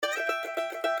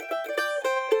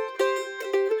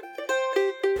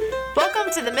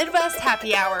Welcome to the Midwest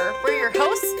Happy Hour. We're your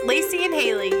hosts, Lacey and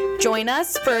Haley. Join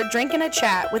us for a drink and a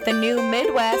chat with a new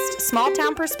Midwest small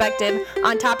town perspective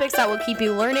on topics that will keep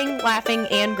you learning, laughing,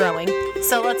 and growing.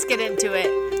 So let's get into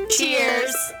it.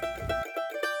 Cheers!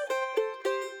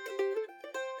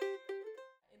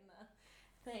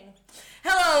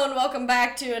 Hello and welcome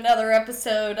back to another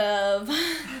episode of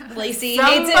Lacey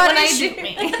Hates It When I shoot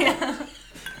me.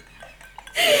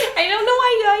 I don't know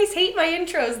why you guys hate my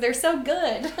intros. They're so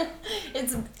good.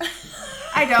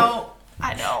 I don't.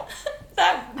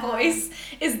 That voice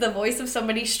is the voice of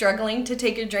somebody struggling to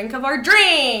take a drink of our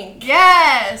drink.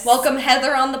 Yes! Welcome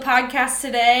Heather on the podcast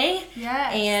today.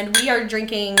 Yes. And we are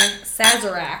drinking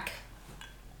Sazerac.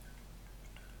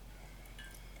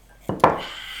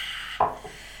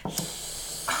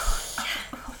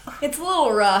 It's a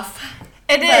little rough.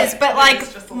 It is, but like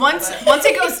once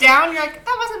it goes down, you're like,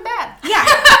 that wasn't bad. Yeah.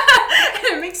 And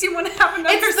it makes you want to have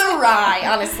another. It's the rye,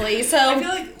 honestly. So I feel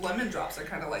like lemon drops are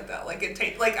kind of like that. Like it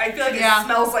tastes like I feel like it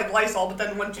smells like Lysol, but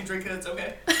then once you drink it, it's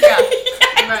okay. Yeah,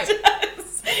 right.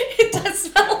 It does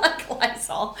smell like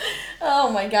Lysol.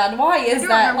 Oh my god, why is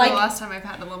that? Like the last time I've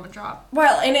had a lemon drop.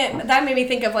 Well, and that made me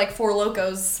think of like Four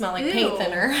Locos smell like paint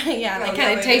thinner. Yeah, they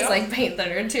kind of taste like paint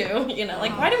thinner too. You know,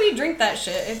 like why do we drink that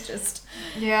shit? It just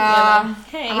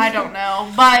Hey, I don't know,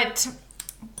 but.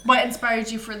 What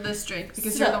inspired you for this drink?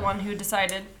 Because you're the one who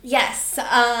decided. Yes.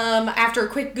 After a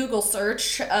quick Google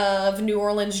search of New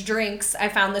Orleans drinks, I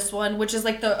found this one, which is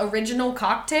like the original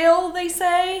cocktail, they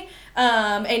say.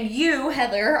 And you,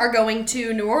 Heather, are going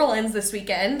to New Orleans this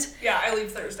weekend. Yeah, I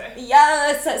leave Thursday.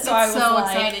 Yes. So I was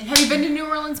excited. Have you been to New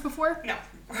Orleans before? No.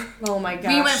 Oh my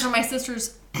gosh. We went for my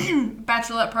sister's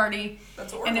bachelorette party.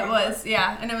 That's what we're and it going was,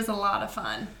 and it was a lot of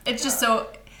fun. It's just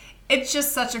It's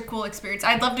just such a cool experience.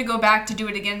 I'd love to go back to do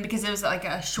it again because it was like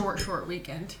a short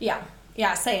weekend. Yeah,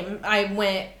 same.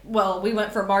 We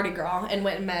went for Mardi Gras and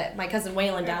went and met my cousin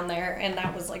Waylon down there, and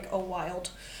that was like a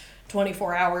wild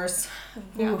 24 hours.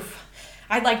 Yeah. Oof.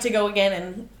 I'd like to go again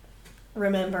and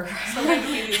remember. So maybe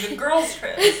we do the girls'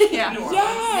 trip. Yeah. New Orleans.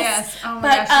 Yes. Oh my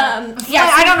But, gosh.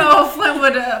 I don't know if Flint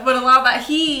would allow that.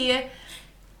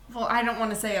 Well, I don't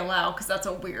want to say allow because that's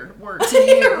a weird word to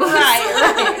use.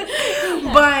 right.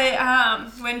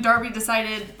 But when Darby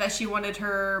decided that she wanted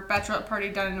her bachelorette party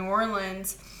done in New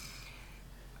Orleans,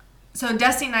 so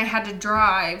Destiny and I had to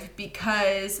drive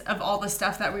because of all the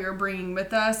stuff that we were bringing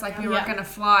with us. Like we weren't going to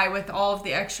fly with all of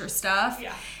the extra stuff.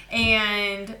 Yeah.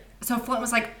 And so Flint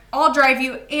was like, I'll drive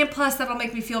you, and plus that'll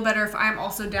make me feel better if I'm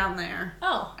also down there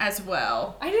as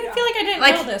well. I didn't feel like I didn't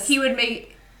know this. He would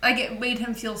make... Like, it made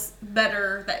him feel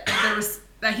better that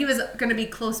he was going to be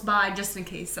close by just in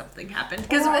case something happened.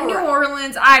 Because in New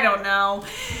Orleans, I don't know.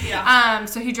 Yeah.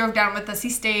 So he drove down with us. He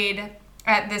stayed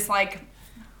at this, like,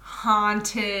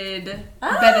 haunted bed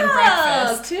and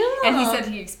breakfast. Cool. And he said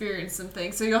he experienced some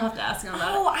things. So you'll have to ask him about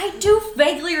it. Oh, I do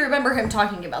vaguely remember him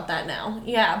talking about that now.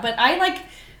 Yeah, but I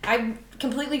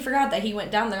completely forgot that he went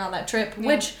down there on that trip,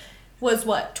 which was,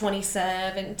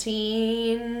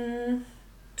 2017...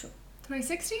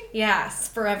 2016? Yes,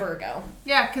 forever ago.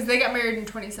 Yeah, because they got married in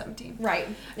 2017. Right.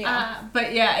 Yeah.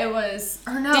 But yeah, it was...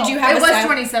 Or no, Did you have it was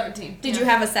 2017. Did you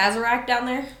have a Sazerac down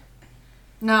there?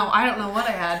 No, I don't know what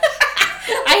I had.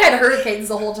 I had hurricanes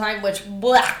the whole time, which,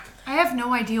 blah. I have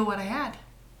no idea what I had.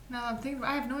 Now that I'm thinking,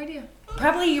 I have no idea.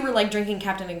 Probably you were, like, drinking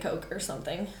Captain and Coke or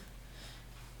something.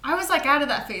 I was, like, out of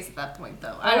that phase at that point,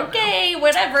 though. I don't know.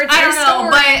 Whatever. It's I your don't know, story.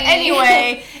 but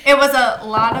anyway, it was a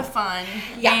lot of fun.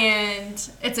 Yeah. And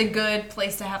it's a good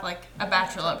place to have, like, a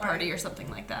bachelorette party or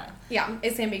something like that. Yeah,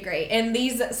 it's going to be great. And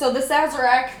so the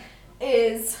Sazerac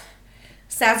is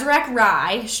Sazerac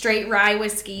Rye, straight rye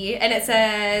whiskey. And it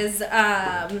says,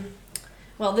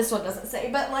 well, this one doesn't say,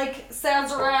 but, like,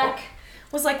 Sazerac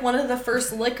was, like, one of the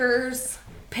first liquors.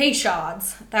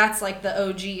 Peychaud's, that's, like, the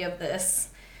OG of this.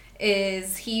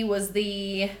 He was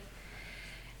the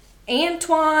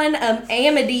Antoine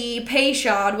Amédée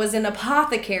Peychaud was an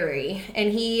apothecary,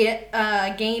 and he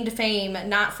gained fame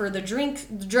not for the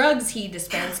drugs he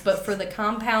dispensed, but for the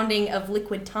compounding of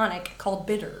liquid tonic called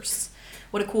bitters.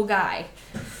 What a cool guy.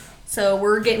 So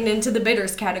we're getting into the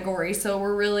bitters category, so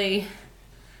we're really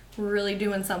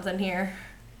doing something here.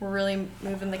 We're really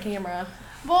moving the camera.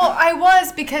 Well, I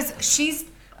was because she's...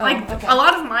 Okay. A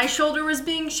lot of my shoulder was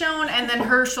being shown, and then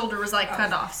her shoulder was, like,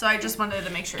 cut off. So I just wanted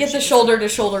to make sure. Get the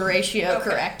shoulder-to-shoulder ratio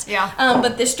correct. Yeah.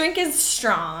 But this drink is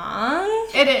strong.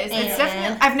 It is. It's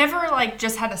definitely... I've never, like,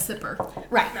 just had a sipper.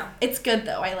 Right. No. It's good,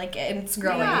 though. I like it. And it's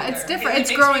growing. Yeah, it's different. It It's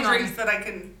makes growing me on drinks me. that I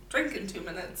can drink in 2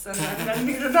 minutes, and then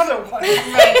need another one.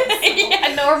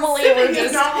 Yeah, normally we're It's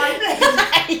just... not my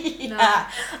thing. yeah.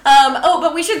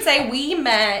 But we should say we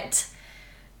met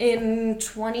In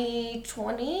 2021?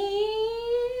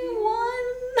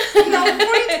 No,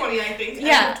 2020, I think.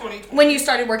 Yeah, End of 2020. when you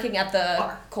started working at the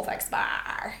Bar. Colfax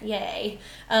bar. Yay.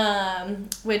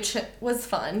 Which was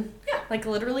fun. Yeah. Like,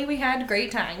 literally, we had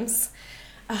great times.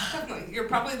 Definitely. You're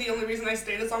probably the only reason I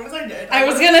stayed as long as I did. I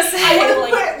was gonna say, I would have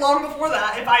like- quit long before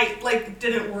that if I, like,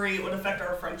 didn't worry it would affect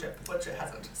our friendship, which it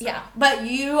hasn't. So. Yeah, but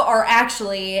you are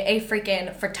actually a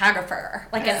freaking photographer.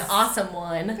 Like, Yes. an awesome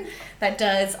one that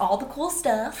does all the cool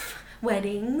stuff.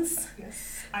 Weddings. Yes.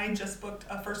 I just booked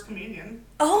a first communion.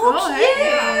 Oh, Oh, cute! heck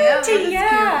yeah. Yeah,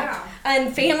 Yeah, that's cute.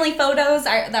 And family photos.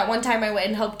 That one time I went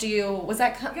and helped you. Was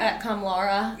that Yeah. at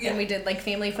Kamlara? Yeah. And we did like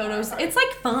family photos. Kamlara. It's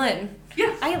like fun.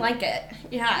 Yeah. I like it.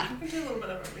 Yeah. We do a little bit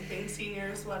of everything.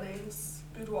 Seniors, weddings,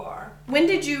 boudoir. When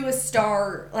did you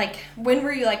start? Like, when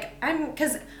were you like?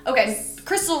 Okay,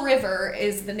 Crystal River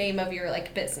is the name of your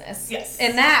like business. Yes.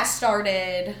 And that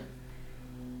started.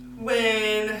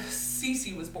 When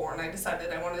Cece was born, I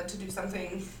decided I wanted to do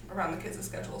something around the kids'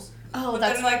 schedules. Oh, But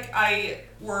that's then, like, I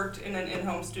worked in an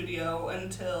in-home studio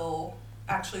until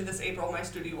actually this April. My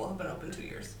studio will have been open 2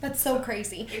 years. That's so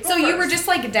crazy. April So you were 1st. just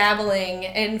like dabbling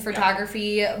in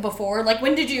photography before? Like,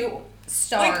 when did you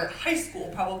start? Like high school,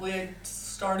 probably. I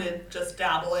started just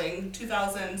dabbling.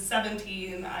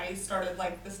 2017, I started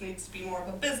like this needs to be more of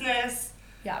a business.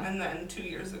 Yeah. And then 2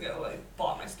 years ago, I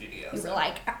bought my studio. You so- were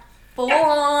like, full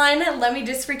on, let me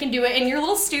just freaking do it. And your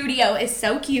little studio is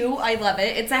so cute. I love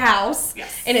it. It's a house.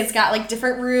 Yes. And it's got like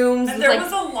different rooms. And with, there like,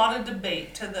 was a lot of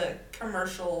debate to the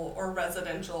commercial or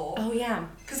residential. oh, yeah.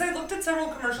 Because I looked at several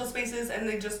commercial spaces and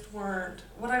they just weren't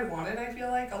what I wanted, I feel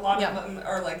like. A lot Yeah. of them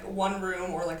are like one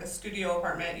room or like a studio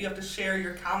apartment. You have to share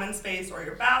your common space or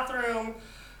your bathroom.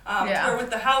 Yeah. Or with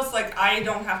the house, like I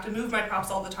don't have to move my props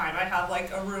all the time. I have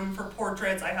like a room for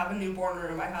portraits, I have a newborn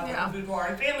room, I have Yeah. a boudoir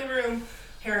and family room,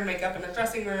 hair and makeup in a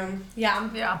dressing room. Yeah.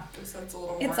 Yeah. So it's a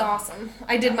little more. It's awesome.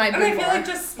 I did my And I feel boudoir. like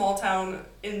just small town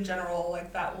in general,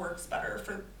 like that works better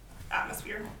for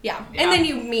atmosphere. Yeah. Yeah. And then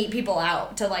you meet people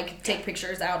out to like take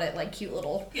pictures out at like cute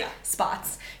little Yeah.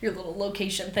 spots, your little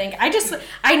location thing.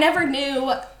 I never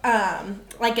knew,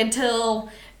 like until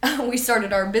we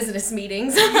started our business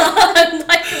meetings on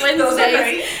like Wednesdays. Those are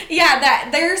great. Yeah, that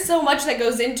there's so much that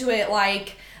goes into it,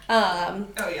 like, Oh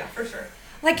yeah, for sure.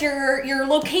 like your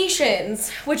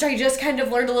locations, which I just kind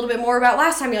of learned a little bit more about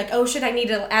last time. You're like, oh shit, I need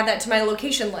to add that to my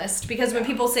location list, because when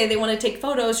people say they want to take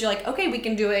photos, you're like, okay, we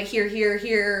can do it here,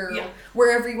 Yeah.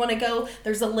 wherever you want to go.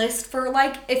 There's a list for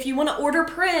like if you want to order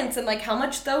prints and like how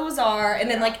much those are, and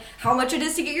then like how much it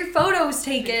is to get your photos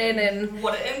taken, and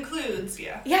What it includes,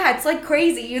 yeah. yeah, it's like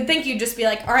crazy. You'd think you'd just be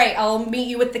like, all right, I'll meet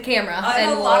you with the camera, I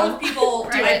and know a lot we'll of people.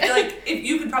 do I it. feel like if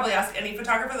you could probably ask any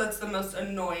photographer, that's the most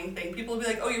annoying thing. People will be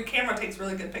like, "Oh, your camera takes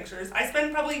really good pictures." I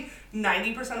spend probably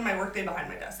 90% of my workday behind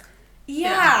my desk.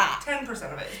 yeah. 10%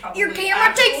 of it is probably Your camera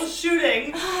actual takes-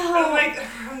 shooting. I'm like,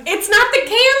 It's not the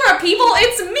camera, people.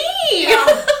 It's me.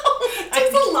 it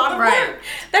takes a lot of Right. work.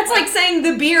 That's like saying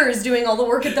the beer is doing all the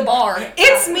work at the bar.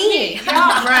 It's me.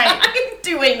 Yeah. Right. I'm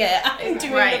doing it. I'm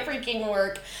doing Right. the freaking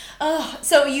work.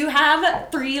 So you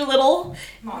have 3 little.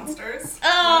 Monsters.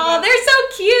 Oh, they're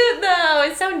so cute though.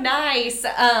 It's so nice.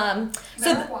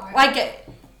 So They're wild. like,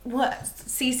 what?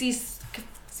 Cece's.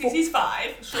 Cece's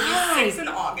 5. She'll be 6 in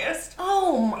August.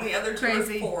 Oh And the other 2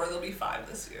 Crazy. are 4. They'll be 5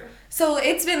 this year. So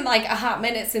it's been like a hot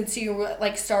minute since you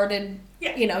like started.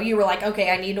 Yeah. You know, you were like, okay,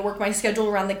 I need to work my schedule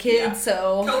around the kids. Yeah.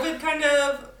 So COVID kind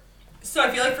of. So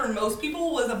I feel like for most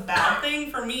people was a bad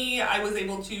thing. For me, I was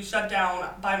able to shut down,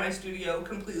 buy my studio,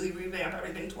 completely revamp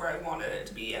everything to where I wanted it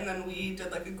to be, and then we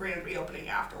did like a grand reopening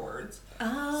afterwards.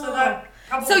 oh. So that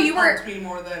probably So you were- helped me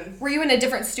more than Were you in a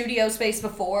different studio space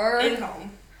before? in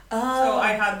home. Oh. So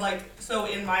I had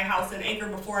in my house in Anchor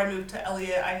before I moved to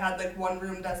Elliott, I had like one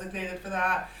room designated for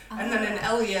that, and then in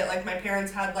Elliott, like my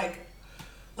parents had like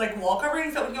wall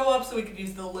coverings that would go up so we could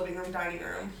use the living room, dining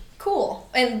room. Cool.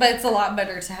 But it's a lot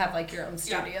better to have like your own Yeah.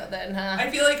 studio then, huh?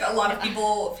 I feel like a lot of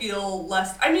people feel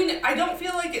less. I mean, I don't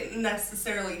feel like it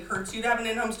necessarily hurts you to have an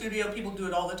in-home studio. People do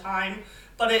it all the time,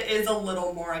 but it is a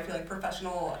little more, I feel like,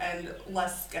 professional and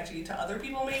less sketchy to other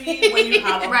people maybe when you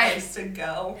have a Right. place to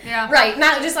go. Yeah. Right.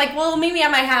 Not just like, well, meet me at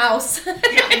my house.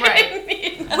 Yeah, Right.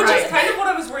 Which Right. is kind of what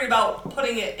I was worried about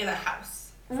putting it in a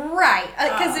house. Right.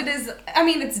 Because Um, it is, I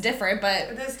mean, it's different, but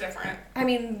It is different. I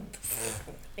mean,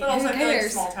 But also, I who feel like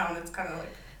cares? small town, it's kind of like.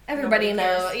 Everybody nobody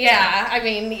knows. cares. Yeah. I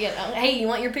mean, you know, hey, you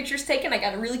want your pictures taken? I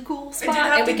got a really cool I spot did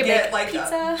have and we to can get make like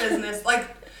pizza. a business. Like,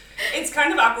 it's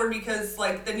kind of awkward because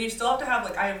like then you still have to have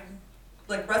like I have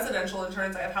like residential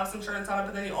insurance, I have house insurance on it,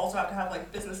 but then you also have to have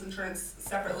like business insurance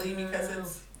separately because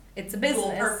it's It's a business.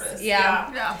 dual purpose.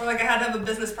 Yeah. Yeah. Or like I had to have a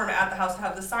business permit at the house to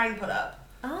have the sign put up.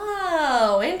 Oh.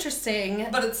 Oh, interesting.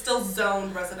 But it's still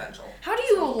zoned residential. How do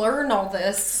you learn all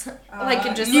this?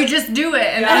 You just do it,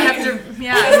 and Yeah. then you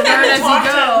have to learn as Talk you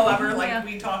to go. whoever, like, Yeah.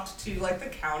 we talked to, like, the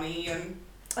county and...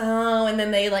 Oh, and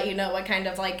then they let you know what kind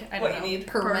of, like, I What don't you know, need.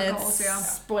 permits,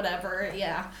 Protocols, whatever,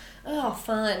 yeah. Oh,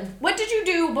 fun. What did you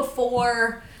do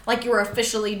before, like, you were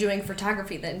officially doing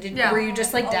photography then? Were you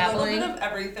just, like, dabbling? A little bit of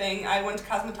everything. I went to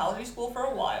cosmetology school for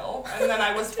a while, and then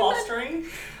I was fostering.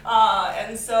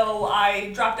 And so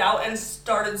I dropped out and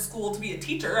started school to be a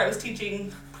teacher. I was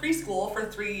teaching preschool for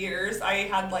 3 years. I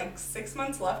had, like, 6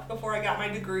 months left before I got my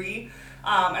degree.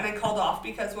 And I called off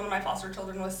because one of my foster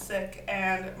children was sick,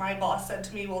 and my boss said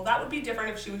to me, well, that would be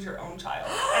different if she was your own child.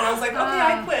 And I was like, okay,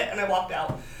 I quit, and I walked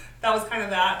out. That was kind of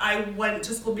that. I went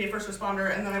to school to be a first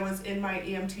responder, and then I was in my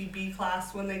EMTB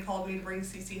class when they called me to bring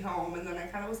Cece home, and then I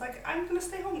kind of was like, I'm going to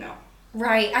stay home now.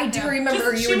 Right, I do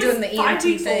remember Just- you were doing the She was 5 EMT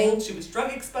weeks thing. old, she was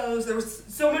drug exposed, there was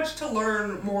so much to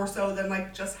learn more so than,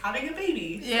 like, just having a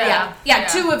baby. Yeah,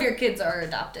 2 of your kids are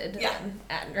adopted. Yeah.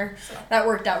 Adner. So. That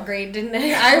worked out great, didn't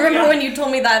it? I remember when you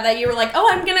told me that you were like, oh,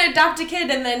 I'm gonna adopt a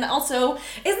kid, and then also,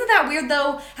 isn't that weird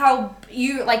though, how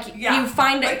you, like, you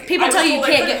find, Like, people I was tell you told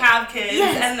you I can't couldn't get, have kids,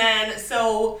 Yes. and then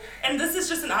so, and this is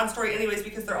just an odd story anyways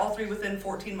because they're all 3 within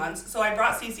 14 months. So I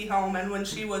brought Cece home, and when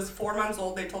she was 4 months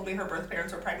old, they told me her birth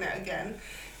parents were pregnant again.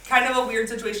 Kind of a weird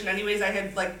situation anyways. I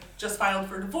had, like, just filed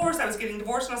for divorce. I was getting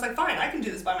divorced, and I was like, fine, I can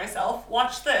do this by myself.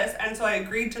 Watch this. And so I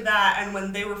agreed to that, and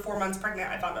when they were 4 months pregnant,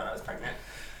 I found out I was pregnant.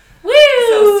 woo!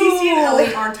 So Cece and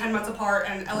Ellie are 10 months apart,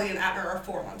 and Ellie and Atner are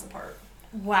 4 months apart.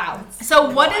 Wow.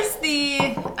 So what is the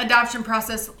adoption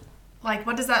process like?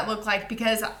 What does that look like?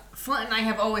 Because Flint and I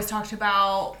have always talked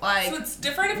about, like... So it's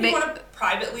different if you want to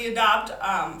privately adopt.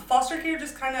 Foster care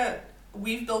just kind of,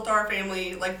 we've built our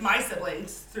family, like my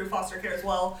siblings, through foster care as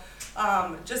well,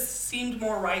 just seemed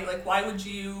more right. Like, why would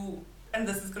you, and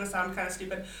this is going to sound kind of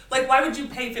stupid, like, why would you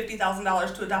pay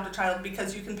 $50,000 to adopt a child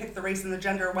because you can pick the race and the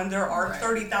gender when there are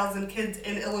 30,000 kids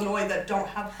in Illinois that don't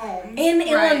have homes? In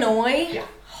Right. Illinois? Yeah.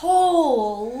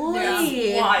 Holy.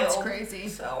 It's wild. It's crazy.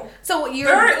 So you're...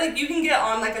 There are, like, you can get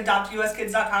on, like,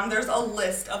 adoptuskids.com. There's a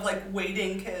list of, like,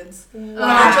 waiting kids.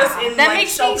 Wow. They're just in, That like,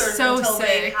 makes me shelters so until they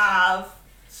sick. have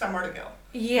somewhere to go.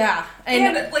 Yeah.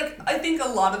 And, like, I think a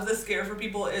lot of the scare for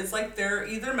people is, like, they're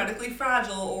either medically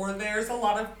fragile or there's a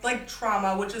lot of, like,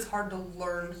 trauma, which is hard to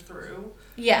learn through.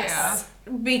 Yes.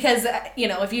 Because, you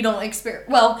know, if you don't experience...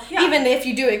 Well, Yeah. even if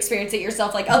you do experience it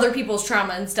yourself, like, other people's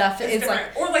trauma and stuff, It's it's like...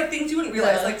 different. Or, like, things you wouldn't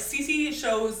realize. Yeah. Like, Cece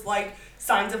shows, like,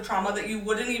 signs of trauma that you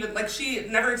wouldn't even... Like, she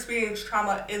never experienced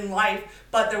trauma in life,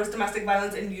 but there was domestic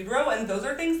violence in utero, and those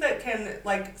are things that can,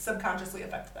 like, subconsciously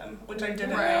affect them, which I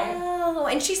didn't know. Oh,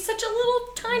 and she's such a little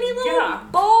tiny little Yeah.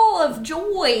 ball of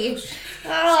joy.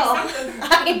 Oh,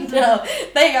 I know.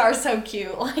 They are so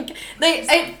cute. Like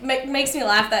makes me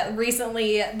laugh that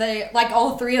recently they, like,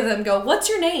 all 3 of them go, "What's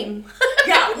your name?"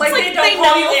 Yeah, like, It's they don't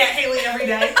call you know. Aunt Haley every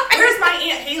day. Where's my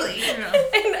Aunt Haley?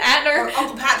 And Adner. Or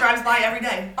Uncle Pat drives by every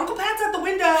day. Uncle Pat's at the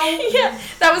window. Yeah,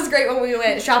 that was great when we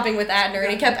went shopping with Adner,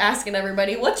 and he kept asking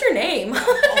everybody, "What's your name?"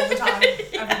 All the time.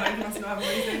 Everybody wants to know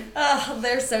everybody's name. Oh,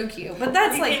 they're so cute. But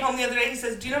that's He like, came home the other day, he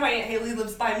says, do you know my Aunt Haley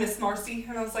lives by Miss Marcy?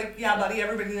 And I was like, yeah, buddy,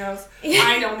 everybody knows.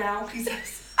 I know now, he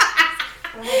says.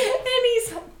 and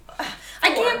he's.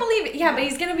 I can't believe it. Yeah, but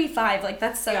he's gonna be 5. Like,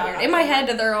 that's so Yeah, weird. In my head,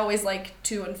 they're always like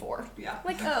 2 and 4. Yeah.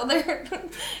 Like, oh, they're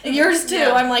yours too.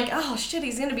 Yeah. I'm like, oh shit,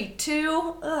 he's gonna be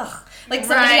 2. Ugh. Like,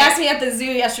 somebody Right. asked me at the zoo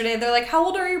yesterday. They're like, how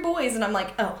old are your boys? And I'm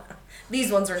like, oh,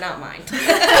 these ones are not mine.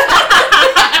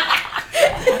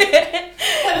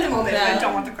 Let him all day, I No.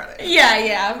 don't want the credit.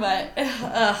 Yeah, but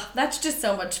that's just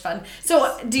so much fun.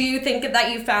 So, do you think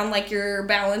that you found, like, your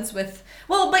balance with,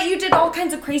 well, but you did all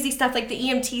kinds of crazy stuff, like the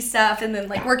EMT stuff, and then,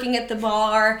 like, working at the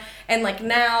bar, and, like,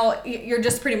 now you're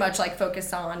just pretty much, like,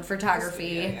 focused on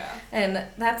photography, Yeah. and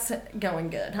that's going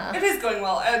good, huh? It is going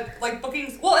well. Like,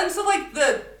 bookings, well, and so, like,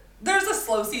 there's a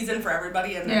slow season for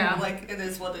everybody, and Yeah. like, it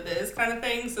is what it is kind of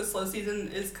thing. So slow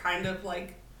season is kind of,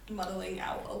 like, muddling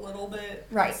out a little bit.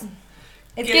 Right.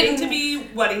 It's getting to be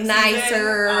wedding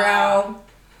nicer season, out.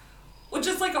 which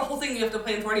is, like, a whole thing you have to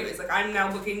plan for anyways. Like, I'm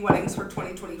now booking weddings for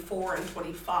 2024 and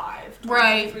 25.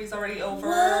 Right. 2023 is already over.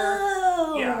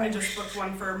 Whoa. Yeah, I just booked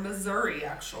one for Missouri,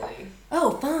 actually.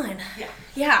 Oh, fun. Yeah.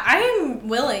 Yeah, I'm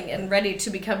willing and ready to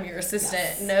become your assistant.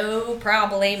 Yes. No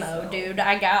problemo, dude.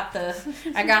 I got the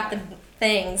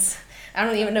things. I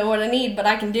don't even know what I need, but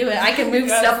I can do it. I can move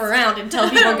Yes. stuff around and tell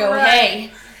people, go, Right.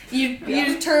 hey,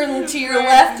 you turn to your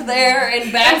left there and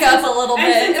back up a little And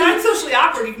bit. since I'm socially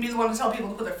awkward, you can be the one to tell people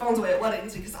to put their phones away at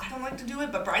weddings because I don't like to do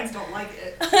it, but brides don't like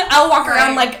it. I'll walk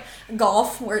around Right. like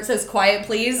golf where it says quiet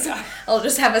please. I'll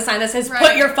just have a sign that says Right.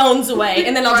 put your phones away,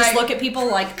 and then I'll just Right. look at people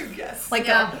like Yes.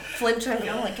 a flinch and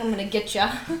go like I'm gonna get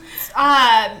ya.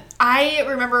 I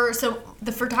remember, so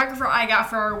the photographer I got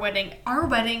for our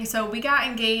wedding, so we got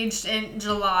engaged in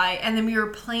July, and then we were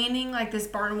planning like this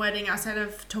barn wedding outside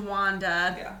of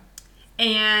Towanda. Yeah.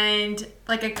 And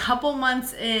like a couple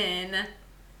months in,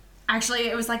 actually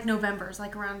it was like November, it was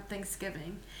like around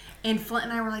Thanksgiving. And Flint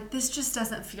and I were like, this just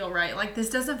doesn't feel right. Like, this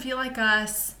doesn't feel like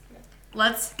us.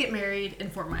 Let's get married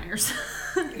in Fort Myers.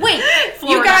 Wait, you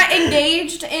Florida. got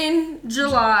engaged in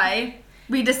July.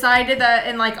 We decided that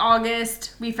in like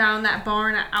August, we found that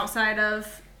barn outside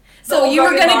of. so The you were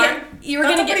old gonna barn. get you were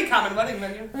That's gonna a pretty get common wedding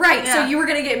venue. right. So Yeah. you were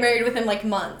gonna get married within like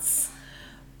months,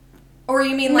 or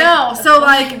you mean like No, so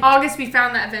like August, we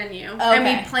found that venue. And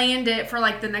Okay. we planned it for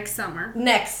like the next summer.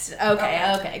 next?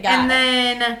 Okay, got And it.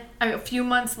 then a few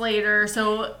months later,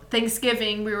 so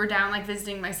Thanksgiving, we were down like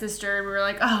visiting my sister, and we were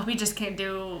like, oh, we just can't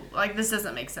do, like, this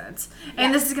doesn't make sense.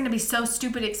 And this is going to be so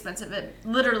stupid expensive. It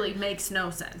literally makes no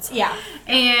sense. Yeah.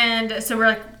 And so we're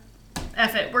like,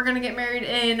 F it. We're going to get married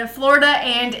in Florida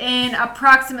and in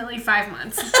approximately 5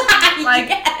 months. Like,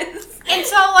 Yes. and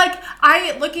so,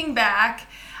 like, looking back,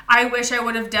 I wish I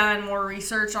would have done more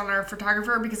research on our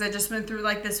photographer, because I just went through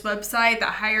like this website that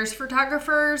hires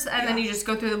photographers, and then you just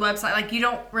go through the website. Like, you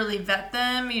don't really vet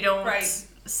them. You don't Right.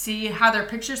 see how their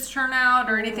pictures turn out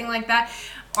or anything like that.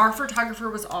 Our photographer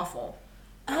was awful.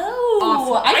 Oh,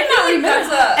 Awful. I did feel not like remember.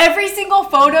 that's Every single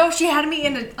photo, she had me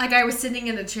in like I was sitting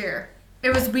in a chair.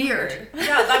 It was weird.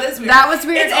 Yeah, that is weird. That was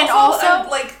weird. It's And also, also-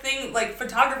 a, like thing like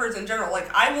photographers in general. Like,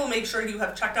 I will make sure you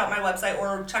have checked out my website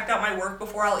or checked out my work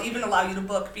before I'll even allow you to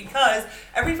book, because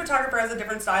every photographer has a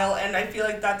different style, and I feel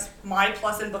like that's my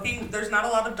plus in booking. There's not a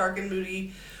lot of dark and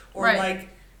moody or Right.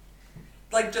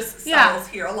 like just Yeah. styles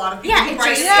here. A lot of people Yeah, who it's write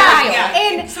just style. style. Yeah.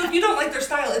 And- so if you don't like their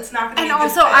style, it's not gonna And be a good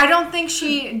also, fit. I don't think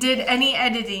she did any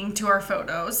editing to our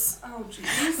photos. Oh jeez.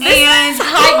 And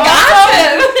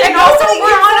I And also, Nobody we're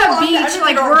gets on along a to beach, everything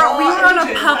like or we raw were on a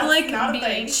images. public That's not a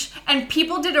thing. beach, and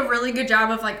people did a really good job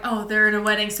of like, oh, they're in a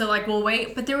wedding, so like we'll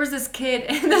wait. But there was this kid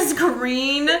in this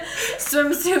green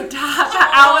swimsuit top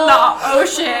out in the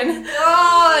ocean.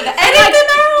 God, edit Like, them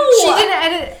out. she didn't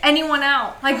edit anyone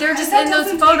out. Like, they're just That in those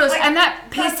doesn't photos, take, like, and that that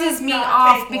does pisses me not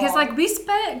off take because long. like we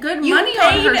spent good You money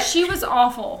on her. paid- She was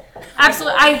awful.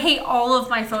 Absolutely, I hate all of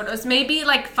my photos. Maybe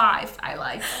like 5 I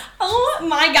like. Oh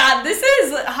my God, this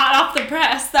is hot off the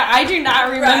press that I do not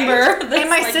remember. This, And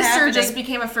my like, sister happening. just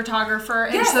became a photographer,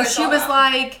 and Yes, so I she saw was that.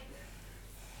 like,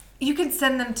 "You can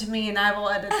send them to me, and I will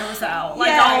edit those out. Like,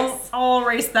 Yes. I'll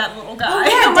erase that little guy." Oh,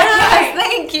 yeah, I'm like, definitely.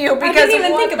 "Yes, thank you." I Because didn't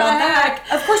even what think the about heck?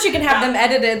 that. Of course, you can have them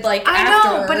edited like I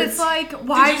afterwards. know, but it's like,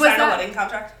 why Did you was sign a that? wedding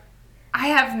contract? I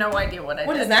have no idea what I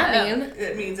What did. does that mean?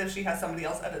 It means if she has somebody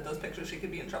else edit those pictures, she could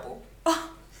be in trouble.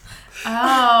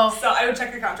 Oh. So I would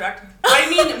check your contract. I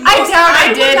mean, I most- doubt I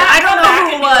would did. not I don't come know back who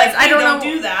and it be was. like, I "Hey, don't know.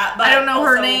 do that. But I don't know her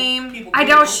also, name. people I do.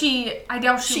 doubt she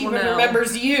She will know.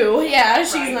 remembers you. Yeah,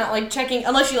 she's Right. not like checking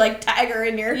unless you like tag her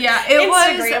in your Yeah, it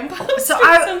Instagram was. post So or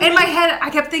I, in something. my head, I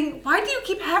kept thinking, why do you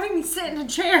keep having me sit in a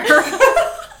chair?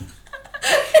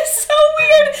 It's so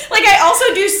weird. Like I also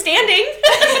do standing.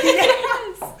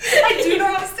 I do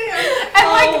not understand. And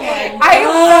like, Oh my I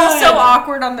felt so God.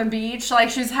 awkward on the beach. Like,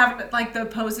 she was having, like, the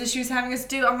poses she was having us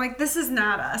do. I'm like, this is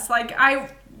not us. Like,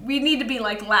 we need to be,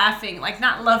 like, laughing. Like,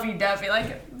 not lovey-dovey.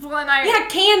 Like, when I... Yeah,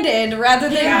 candid rather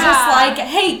than Yeah. just like,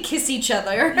 hey, kiss each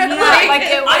other. Yeah, like,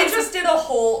 it I was... just did a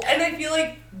whole, and I feel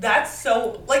like that's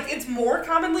so, like, it's more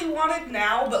commonly wanted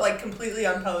now, but like completely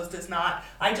unposed is not.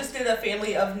 I just did a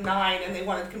family of 9, and they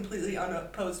wanted completely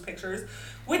unposed pictures,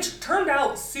 which turned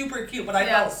out super cute. But I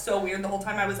Yeah. felt so weird the whole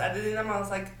time I was editing them. I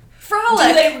was like,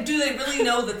 Frolic. do they really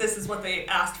know that this is what they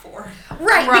asked for? Right,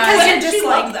 Right. because But you're she just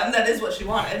loved like them. That is what she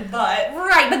wanted. But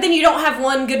right, but then you don't have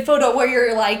one good photo where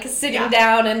you're like sitting Yeah.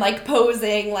 down and like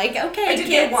posing, like okay, I did kids.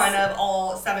 get one of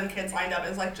all 7 kids lined up. It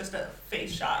was like just a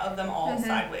face shot of them all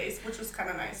sideways, which was kind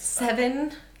of nice.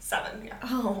 7. 7, yeah.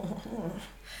 Oh,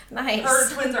 nice. Her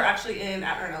twins are actually in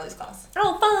Aunt Ernelli's class.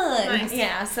 Oh, fun. Nice.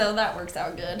 Yeah, so that works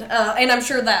out good. And I'm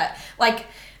sure that, like,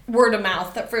 word of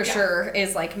mouth for Yeah. sure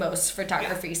is, like, most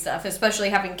photography stuff, especially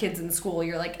having kids in school.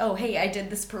 You're like, oh, hey, I did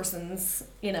this person's,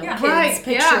 Yeah. kids' Right,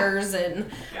 yeah. pictures and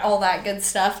Yeah. all that good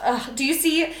stuff. Do you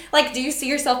see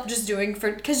yourself just doing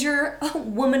because you're a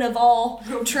woman of all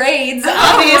trades,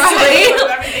 obviously. Sort of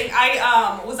everything.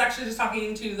 I was actually just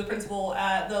talking to the principal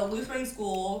at the Lutheran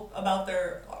school about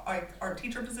their art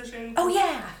teacher position. Oh,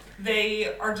 yeah.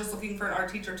 They are just looking for an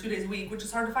art teacher 2 days a week, which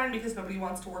is hard to find because nobody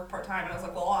wants to work part-time. And I was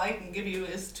like, well, all I can give you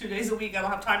is 2 days a week. I don't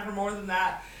have time for more than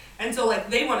that. And so, like,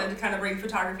 they wanted to kind of bring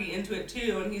photography into it,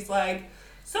 too. And he's like,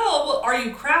 so are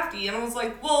you crafty? And I was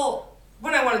like, well,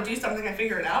 when I want to do something, I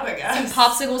figure it out, I guess.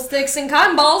 Popsicle sticks and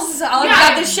cotton balls. I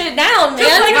got this shit down, man.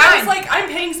 Just like I was like, I'm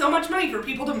paying so much money for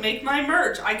people to make my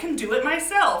merch. I can do it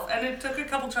myself. And it took a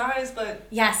couple tries, but...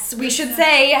 Yes, we should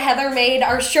say Heather made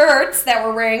our shirts that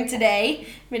we're wearing today,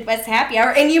 Midwest Happy Hour,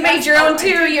 and you made your own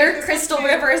too, your Crystal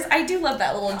Rivers. I do love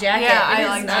that little jacket. Yeah, It I is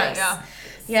like nice. that, yeah.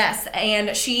 Yes,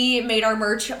 and she made our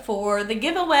merch for the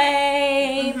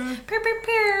giveaway. Pew, pew,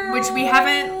 pew. Which we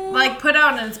haven't like put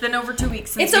out, and it's been over 2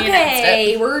 weeks since It's we announced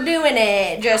okay. it. We're doing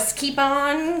it. Just keep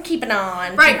on keeping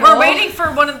on. Right, people.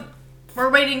 we're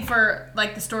waiting for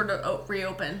like the store to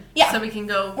reopen. Yeah. So we can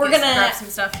go We're gonna grab some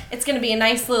stuff. It's gonna be a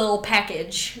nice little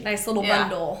package, nice little Yeah.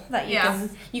 bundle that Yeah.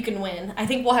 you can win. I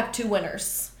think we'll have 2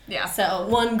 winners. Yeah. So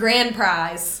 1 grand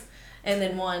prize, and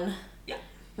then 1 Yeah.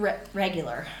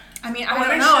 regular. I mean, Oh, I and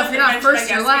don't know if should you're not mention, first, I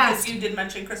guess, you're last. Because you did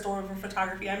mention Crystal River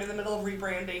Photography. I'm in the middle of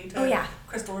rebranding to Oh, yeah.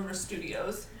 Crystal River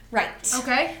Studios. Right.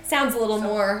 Okay. Sounds a little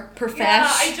more profesh. Yeah,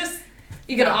 I just...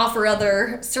 You gonna offer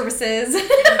other services?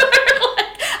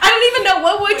 I don't even know,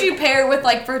 what would you pair with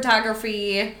like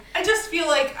photography? I just feel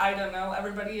like, I don't know,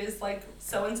 everybody is like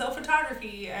so-and-so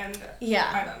photography, and Yeah.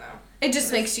 I don't know. It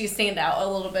just makes you stand out a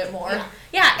little bit more. Yeah.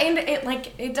 Yeah, and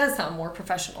it does sound more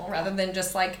professional rather than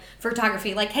just like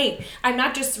photography. Like, hey, I'm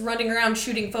not just running around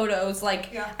shooting photos. Like,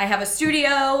 Yeah. I have a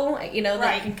studio, that you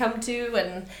Right. can come to,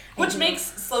 and Which makes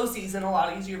slow season a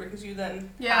lot easier because you then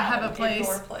have a an place.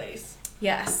 indoor place.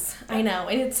 Yes, I know,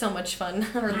 and it's so much fun.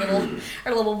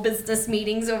 Our little business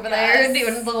meetings over there, Yes.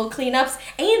 doing little cleanups,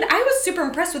 and I was super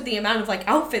impressed with the amount of like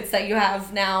outfits that you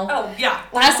have now. Oh, yeah.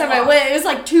 Last time I went, it was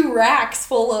like 2 racks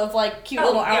full of like cute Oh,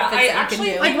 little yeah, outfits I that you actually,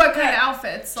 can do. Like what kind of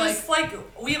outfits? Just like,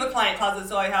 we have a client closet,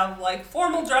 so I have like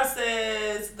formal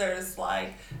dresses, there's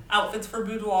like outfits for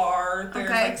boudoir, there's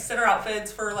Okay. like sitter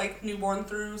outfits for like newborn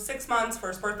through 6 months,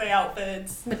 first birthday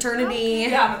outfits. Maternity.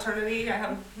 Yeah, maternity. I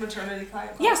have a maternity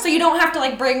client closet. Yeah, so you don't have to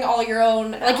like bring all your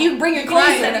own. Like you bring your You clothes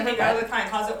can in. use and anything out of everything. the client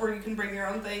closet where you can bring your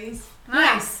own things.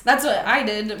 Nice. That's what I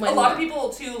did. When A lot of people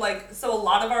too, like, so a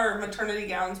lot of our maternity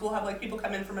gowns, we'll have like people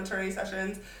come in for maternity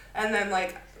sessions, and then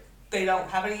like they don't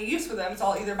have any use for them, so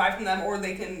I'll either buy from them or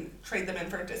they can trade them in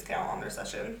for a discount on their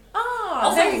session. Oh,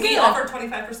 Also, there you we go. offer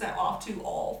 25% off to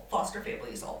all foster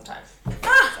families all the time.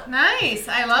 Nice.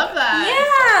 I love that.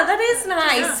 Yeah, that is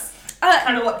nice.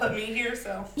 Kind of what put me here,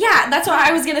 so. Yeah, that's what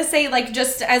I was gonna say. Like,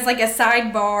 just as like a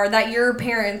sidebar, that your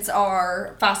parents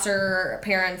are foster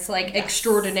parents, like Yes.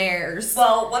 extraordinaires.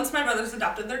 Well, once my brother's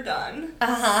adopted, they're done. So,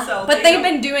 So but they've don't-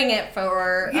 been doing it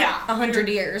for Yeah. 100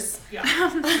 years. Yeah.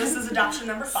 This is adoption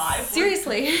number 5.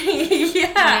 Seriously,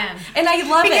 yeah. Man. And I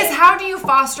love Because it. how do you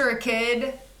foster a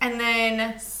kid and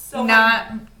then So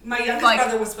not? my youngest like-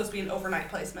 brother was supposed to be an overnight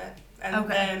placement. And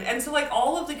Okay. and so like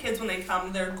all of the kids when they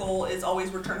come, their goal is always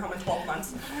return home in 12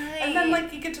 months. And then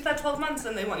like you get to that 12 months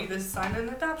and they want you to sign an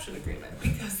adoption agreement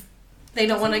because They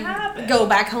don't want doesn't to happen. go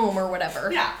back home or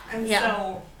whatever. yeah. And Yeah.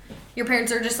 so Your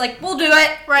parents are just like, we'll do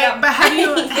it. Right. Yeah. But have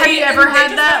you they ever just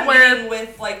had that a where? meeting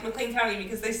with like McLean County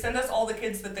because they send us all the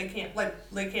kids that they can't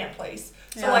place.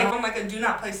 So Yeah. like on like a do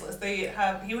not place list, he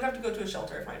would have to go to a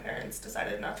shelter if my parents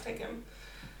decided not to take him.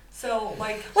 So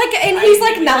like And I he's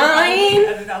like maybe should probably 9.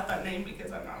 Edit out that name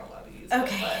because I'm not allowed to use it.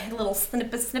 Okay, a little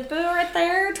snipper right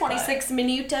there. 26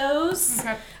 minutos.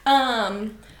 Okay.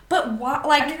 But what, But,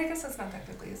 like, I mean, I guess that's not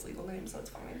technically his legal name, so it's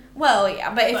fine. well,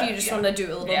 yeah, but if But, you just yeah. want to do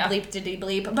a little Yeah. bleep diddy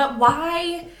bleep. But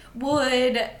why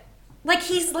would, like,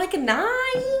 he's like 9?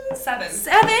 7.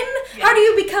 7? Yeah. How do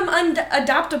you become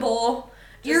adoptable?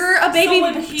 You're a baby So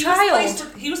when he child.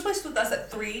 he was placed with us at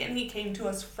 3, and he came to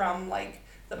us from like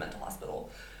the mental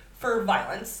hospital for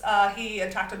violence. He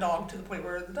attacked a dog to the point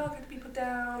where the dog had to be put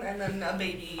down, and then a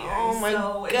baby. Oh and my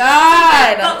so it's-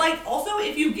 God. But like, also,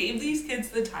 if you gave these kids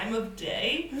the time of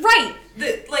day, Right.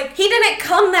 like He didn't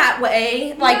come that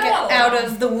way, like, No. out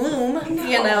of the womb,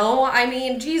 you No. know? I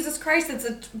mean, Jesus Christ, it's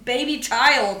a baby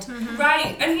child.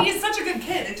 right, and he is such a good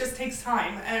kid. It just takes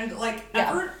time and like Yeah.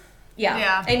 effort. Yeah.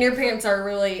 Yeah. And your parents are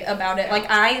really about it. Like,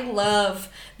 I love,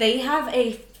 they have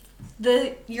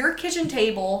your kitchen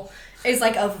table is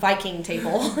like a Viking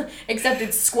table, except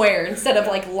it's square instead of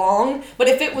like long. But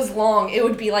if it was long, it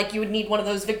would be like you would need one of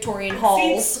those Victorian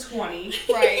halls. Seats 20.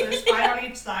 Right. There's 5 on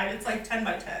each side. It's like 10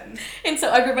 by 10. And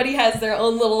so everybody has their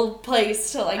own little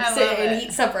place to like I sit love and it.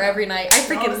 eat supper every night. I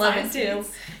freaking All the love it science too.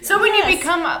 seats. So when you Yes.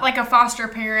 become like a foster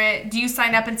parent, do you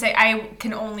sign up and say I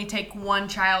can only take one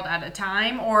child at a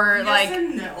time, or Yes like?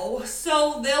 and no.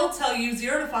 So they'll tell you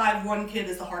 0 to 5, one kid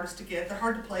is the hardest to get. They're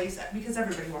hard to place because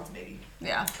everybody wants a baby.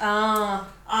 Yeah.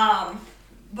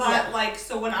 But Yeah. like,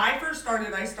 so when I first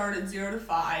started, I started 0 to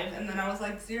 5, and then I was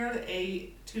like 0 to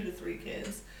 8, 2 to 3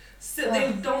 kids.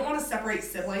 they don't want to separate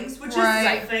siblings, which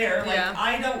Right. is fair. Like, Yeah.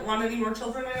 I don't want any more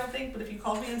children, I don't think, but if you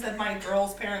called me and said my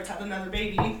girl's parents had another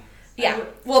baby, Yeah.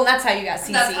 Well, that's how you got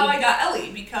Cece. that's how I got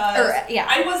Ellie, because yeah.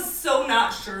 I was so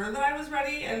not sure that I was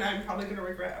ready, and I'm probably going to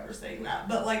regret ever saying that.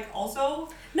 But, like, also,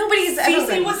 Nobody's ever Cece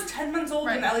ready. was 10 months old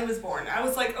when Right. Ellie was born. I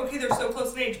was like, okay, they're so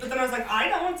close in age. But then I was like, I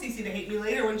don't want Cece to hate me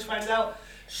later when she finds out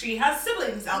she has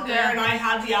siblings out there, Yeah. and I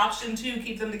had the option to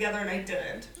keep them together, and I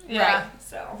didn't. Yeah.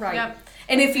 So. Right. Yep.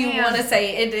 And if you Yeah. want to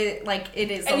say it is, like, it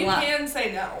is And a you lot. can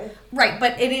say no. Right,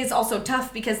 but it is also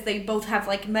tough because they both have,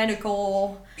 like,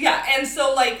 medical... Yeah, and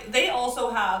so, like, they also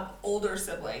have older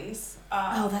siblings.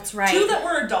 Oh, that's right. 2 that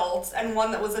were adults, and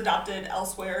 1 that was adopted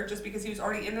elsewhere just because he was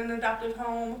already in an adoptive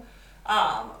home.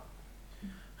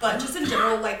 But just in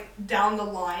general, like, down the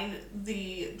line,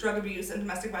 the drug abuse and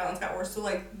domestic violence got worse. So,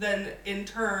 like, then in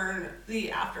turn,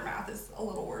 the aftermath is a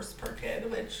little worse per kid,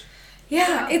 which...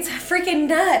 Yeah, it's freaking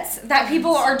nuts that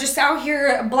people are just out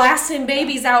here blasting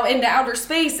babies out into outer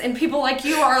space, and people like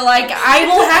you are like, I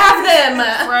will have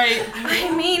them. Right.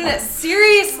 I mean,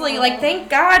 seriously, like, thank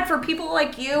God for people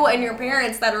like you and your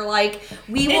parents that are like,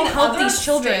 we will In help other these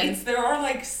children. states, there are,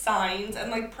 like, signs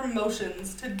and, like,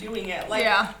 promotions to doing it. Like,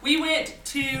 Yeah. we went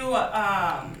to,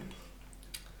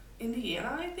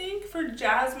 Indiana, I think, for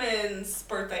Jasmine's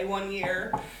birthday one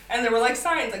year, and there were, like,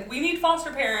 signs, like, we need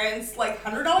foster parents, like,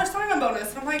 $100 sign-on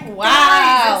bonus, and I'm like, Wow.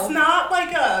 guys, it's not,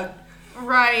 like, a,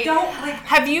 Right. don't, like,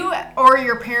 Have you or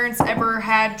your parents ever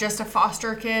had just a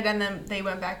foster kid and then they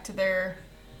went back to their...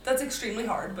 that's extremely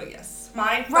hard, but yes.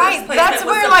 My first Right, placement that's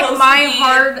was where, like, supposed my to be,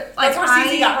 heart- like, that's where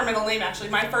Cece I- got her middle name, actually.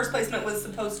 My first placement was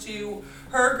supposed to,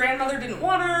 her grandmother didn't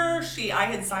want her, I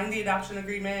had signed the adoption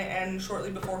agreement, and shortly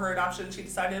before her adoption, she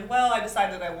decided, well, I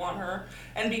decided I want her.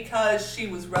 And because she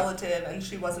was relative and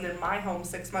she wasn't in my home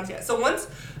 6 months yet. So once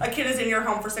a kid is in your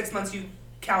home for 6 months, you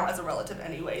count as a relative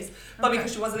anyways. But Okay.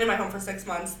 because she wasn't in my home for 6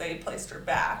 months, they placed her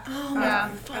back. Yeah.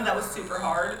 And that was super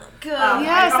hard. Good.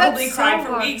 Yes, I probably that's cried so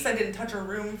for hard. weeks. I didn't touch her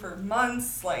room for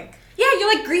months. Like, Yeah,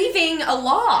 you're like grieving a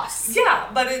loss. yeah,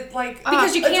 but it like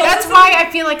Because you it's can't- also That's why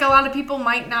I feel like a lot of people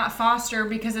might not foster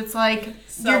because it's like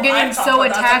so you're getting I've talked so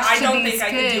about that. attached I to don't these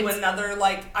think kids. I could do another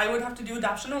like I would have to do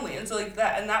adoption only, and so like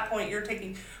that. At that point, you're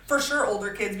taking for sure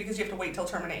older kids because you have to wait till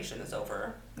termination is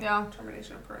over. Yeah.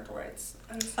 Termination of parental rights.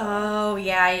 And so Oh,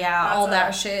 yeah, that's all a-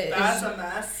 that shit That's is... a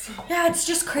mess. Yeah, it's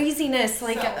just craziness.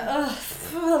 Like, Yeah.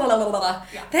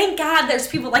 thank God there's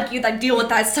people like you that deal with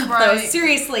that stuff, though. Right.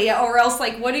 Seriously. Or else,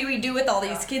 like, what do we do with all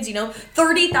these kids, you know?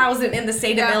 30,000 in the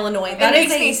state Yeah. of Illinois. It That is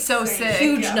makes me a so sick.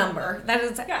 huge Yeah. number. That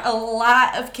is Yeah. a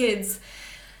lot of kids.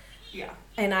 Yeah.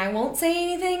 And I won't say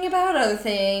anything about other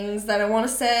things that I want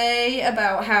to say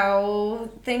about how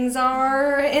things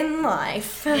are in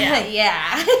life. Yeah.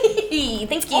 Yeah.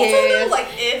 Thank you. Also, though, like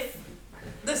if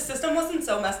the system wasn't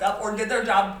so messed up or did their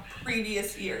job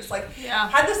previous years, like Yeah.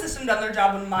 had the system done their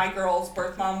job when my girl's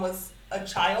birth mom was a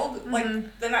child, like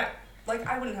then I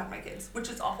wouldn't have my kids, which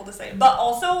is awful to say, but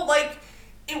also like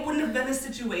it wouldn't have been a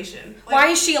situation. Like, Why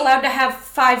is she allowed to have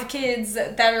 5 kids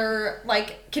that are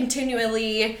like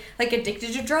continually like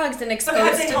addicted to drugs and But exposed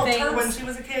had they to helped things? her when she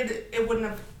was a kid, it wouldn't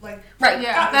have like Right.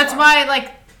 Yeah. gotten That's far. why,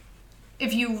 like,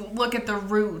 if you look at the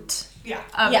root Yeah.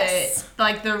 of Yes. it,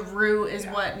 like, the root is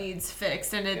Yeah. what needs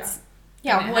fixed, and it's...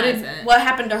 Yeah, and it what hasn't. what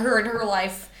happened to her in her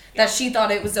life Yeah. that she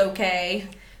thought it was okay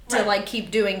to Right. like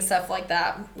keep doing stuff like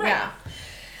that. Right. Yeah.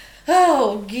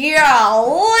 Oh,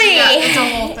 golly. Yeah, it's a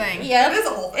whole thing. Yep. It is a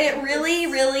whole thing. It really,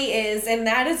 really is. And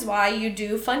that is why you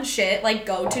do fun shit like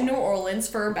go to New Orleans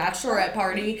for a bachelorette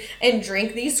party and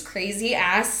drink these crazy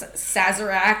ass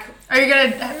Sazerac. Are you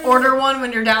gonna order one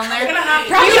when you're down You're gonna there? have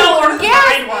Probably you not. order the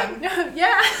Yes. fine one.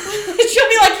 Yeah. She'll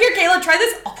be like, here, Kayla, try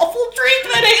this awful drink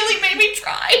that Haley made me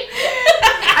try.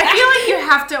 I feel like you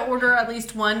have to order at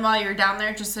least one while you're down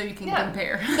there just so you can Yeah.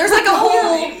 compare. There's like a Oh,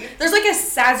 whole, maybe. there's like a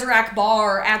Sazerac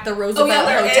bar at the Oh Roosevelt yeah,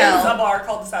 there is Hotel. a bar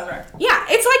called the Sazerac. Yeah,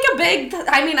 it's like a big,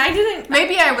 I mean, I didn't,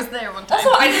 Maybe I was there one time.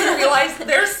 Also, I didn't realize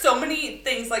there's so many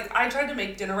things. Like, I tried to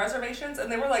make dinner reservations,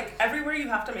 and they were like, everywhere you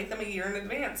have to make them a year in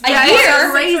advance. A Like, year? 6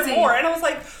 or Crazy. more. And I was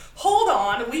like, hold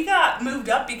on. We got moved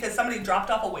up because somebody dropped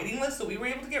off a waiting list, so we were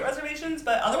able to get reservations.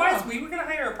 But otherwise, Oh. we were going to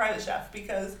hire a private chef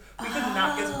because we could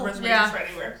not get reservations Yeah. for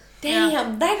anywhere.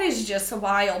 damn, that is just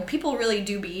wild. People really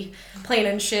do be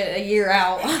planning shit a year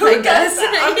out, I guess.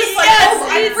 I'm just like, Yes, oh,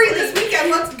 I'm it's- free this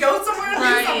weekend. Let's go somewhere and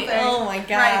Right. do something. Oh my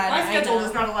god. Right. My I schedule know.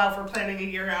 does not allow for planning a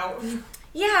year out.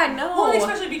 Yeah, no. Well,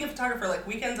 especially being a photographer, like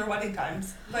weekends or wedding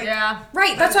times. Like, Yeah.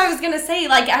 Right, that's what I was gonna say.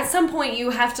 Like, at some point, you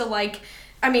have to, like,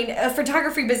 I mean, a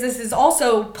photography business is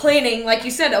also planning, like you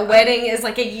said, a wedding is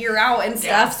like a year out and stuff.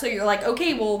 Yeah. So you're like,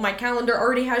 okay, well, my calendar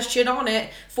already has shit on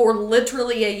it for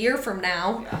literally a year from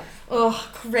now. Yeah. Oh,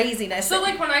 craziness. So,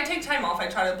 like, when I take time off, I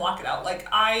try to block it out. Like,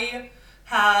 I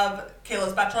have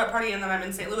Kayla's bachelorette party, and then I'm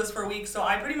in St. Louis for a week, so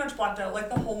I pretty much blocked out, like,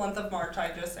 the whole month of March.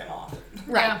 I just am off.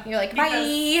 Right. Yeah. You're like,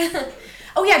 bye.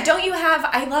 Oh, yeah. Don't you have...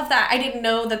 I love that. I didn't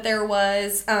know that there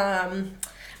was...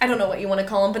 I don't know what you want to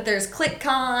call them, but there's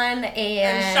ClickCon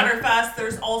and... Shutterfest.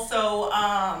 There's also...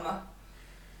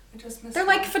 I just missed They're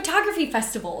like photography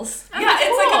festivals. Yeah, it's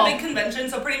cool. like a big convention,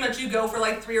 so pretty much you go for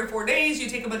like 3 or 4 days, you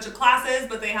take a bunch of classes,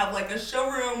 but they have like a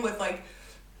showroom with like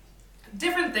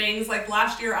different things. Like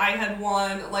last year I had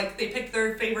one, like they picked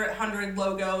their favorite 100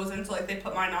 logos, and so like they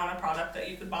put mine on a product that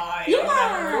you could buy. Yeah. Or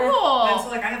whatever. Cool. And so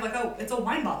like I have like it's a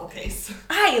wine bottle case.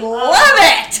 I love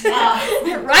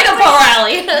it! Right up our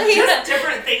alley. Just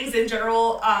different things in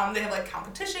general. They have like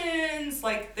competitions.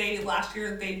 Like last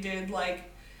year they did like,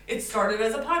 it started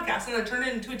as a podcast and it turned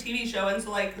into a TV show, and so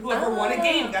like whoever won a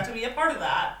game got to be a part of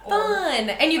that. Fun.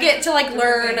 And you get to like different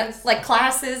learn things. like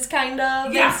classes kind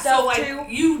of Yeah, and stuff so like too.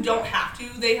 you don't have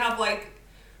to. They have like,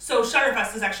 so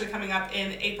Shutterfest is actually coming up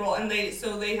in April, and they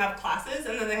have classes,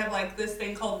 and then they have like this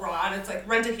thing called Raw, and it's like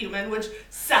Rent a Human, which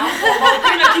sounds horrible.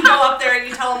 Pretty much you go up there and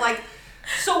you tell them like,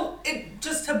 so it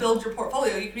just to build your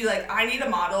portfolio, you could be like, I need a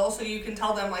model, so you can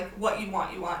tell them like what you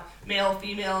want. You want male,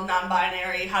 female,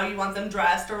 non-binary, how you want them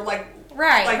dressed, or like.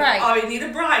 Right, Like, right. oh, I need a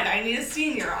bride, I need a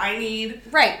senior, I need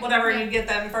Right. whatever, and you get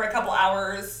them for a couple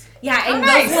hours. Yeah, and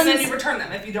nice. those And then ones... you return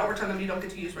them. If you don't return them, you don't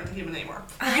get to use Rent a Human anymore.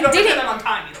 If I you don't did return it. them on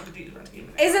time, you don't get to use Rent a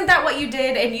Human anymore. Isn't that what you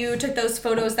did? And you took those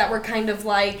photos that were kind of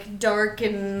like dark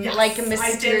and Yes, like I did,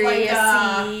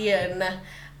 mysterious-y and...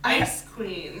 Ice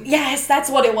Queen. Yes, that's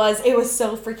what it was. It was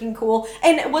so freaking cool.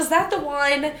 And was that the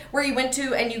one where you went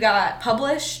to and you got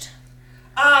published?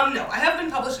 No, I have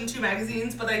been published in 2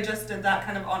 magazines, but I just did that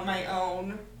kind of on my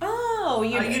own. Oh,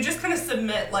 You just kind of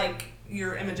submit like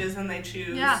your images and they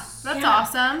choose. Yeah, that's Yeah.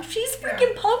 awesome. She's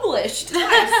freaking published. Nice.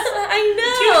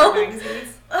 I 2 know.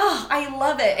 magazines. Oh, I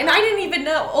love it. And I didn't even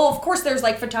know. Oh, of course there's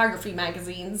like photography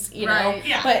magazines, you know. Right.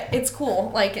 Yeah. But it's cool.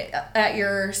 Like at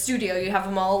your studio, you have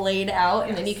them all laid out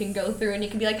and then you can go through and you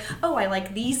can be like, "Oh, I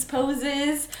like these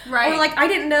poses." Right. Or like I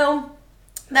didn't know.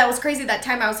 That was crazy that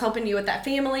time I was helping you with that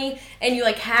family and you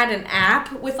like had an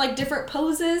app with like different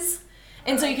poses.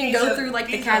 And so you can go through like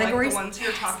the These are, categories. Like, the ones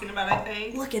you're talking about, I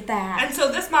think. Look at that. And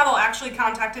so this model actually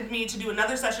contacted me to do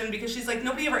another session because she's like,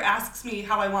 nobody ever asks me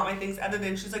how I want my things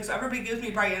edited. She's like, so everybody gives me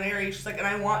bright and airy. She's like, and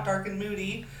I want dark and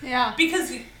moody. Yeah.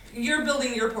 Because you're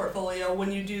building your portfolio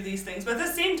when you do these things. But at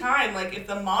the same time, like if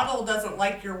the model doesn't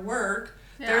like your work,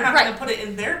 they're Yeah. not Right. going to put it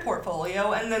in their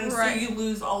portfolio. And then Right. so you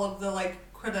lose all of the like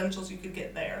credentials you could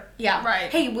get there. Yeah.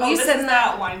 Right. Hey, will Oh, you this send is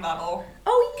that? that wine bottle.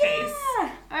 Oh case. yeah.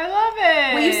 I love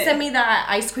it. Will you send me that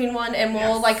ice queen one and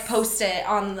we'll Yes. like post it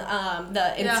on the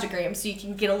Yeah. Instagram so you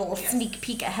can get a little Yes. sneak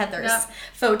peek of Heather's Yeah.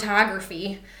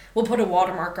 photography. We'll put a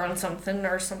watermark on something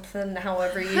or something,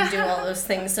 however you do all those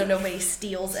things so nobody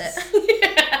steals it.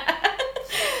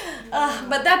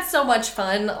 But that's so much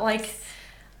fun. Like,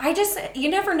 you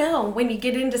never know when you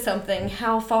get into something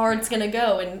how far it's gonna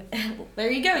go, and there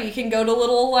you go. You can go to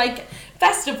little like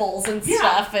festivals and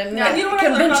stuff and And you know what I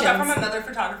learned conventions. about that from another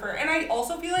photographer? And I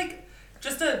also feel like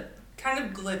just a kind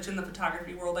of glitch in the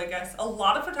photography world, I guess. A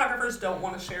lot of photographers don't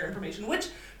want to share information, which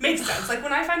makes sense. Like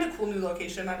when I find a cool new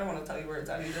location, I don't want to tell you where it's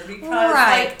at either because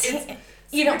Right. like it's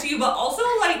You secret know- to you, but also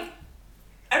like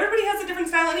everybody has a different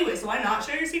style anyway, so why not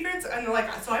share your secrets? And like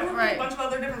so I work with Right. a bunch of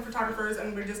other different photographers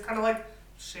and we just kind of like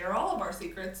share all of our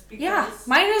secrets because Yeah,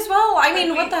 might as well. I mean,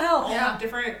 like, what we the hell? all Yeah. have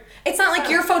different. It's not like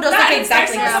your photos That look is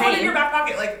exactly nice to the have someone in your same. back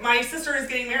pocket. Like my sister is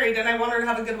getting married, and I want her to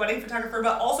have a good wedding photographer,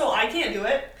 but also I can't do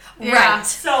it. Yeah. Right.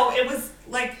 So it was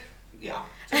like, yeah,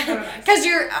 just kind of nice.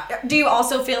 Because do you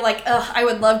also feel like, I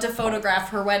would love to photograph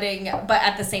her wedding, but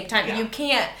at the same time, Yeah. you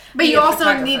can't. But be you a also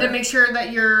photographer. need to make sure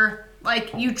that you're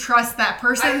like you trust that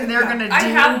person. They're gonna do I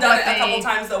have done what it they. a couple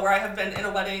times though, where I have been in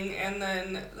a wedding and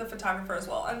then the photographer as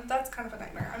well, and that's kind of a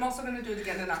nightmare. I'm also going to do it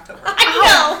again in October. I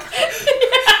know.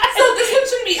 So this one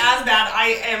shouldn't be as bad.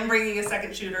 I am bringing a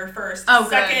second shooter first. Oh,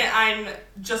 good. Second, I'm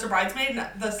just a bridesmaid.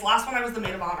 This last one, I was the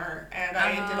maid of honor, and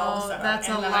I did all the Oh, setup. that's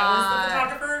and a then lot. I was the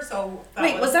photographer. So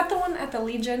Wait, was that the one at the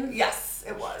Legion? Yes,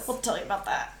 it was. We'll tell you about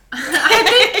that.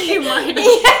 I think you might.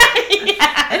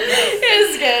 Yeah. It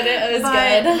was good. It was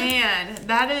But good.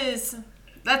 man,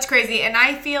 that's crazy, and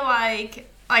I feel like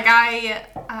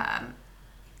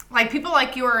people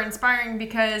like you are inspiring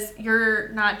because you're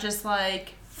not just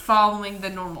like following the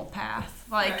normal path.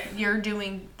 Like Right. you're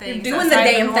doing things. You're doing the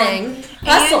outside damn norm. thing.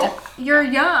 Hustle. And you're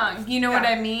young. You know what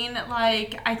Yeah. I mean?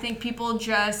 Like I think people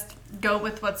just go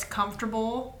with what's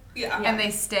comfortable. Yeah. and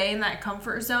they stay in that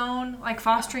comfort zone. Like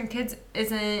fostering kids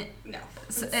isn't No.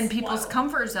 in It's people's wild.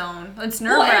 comfort zone. It's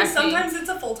Well, nerve-wracking. and sometimes it's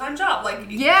a full-time job. Like,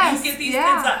 Yes, you get these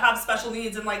yeah. kids that have special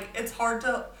needs, and, like, it's hard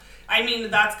to... I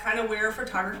mean, that's kind of where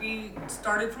photography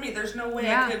started for me. There's no way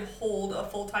Yeah. I could hold a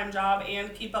full-time job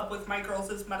and keep up with my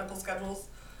girls' medical schedules.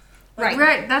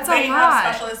 Right, that's a They lot.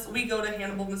 have specialists. We go to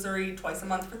Hannibal, Missouri twice a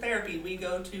month for therapy. We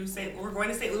go to we're going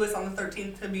to St. Louis on the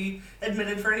 13th to be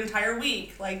admitted for an entire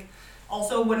week. Like,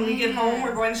 also when we get home,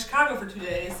 we're going to Chicago for 2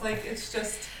 days. Like, it's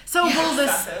just... So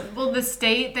excessive. will the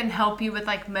state then help you with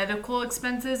like medical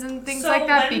expenses and things So like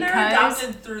that? when they're Because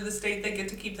adopted through the state, they get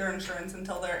to keep their insurance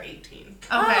until they're 18. okay,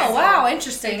 Oh, wow, They do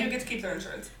interesting. get to keep their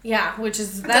insurance. Yeah, which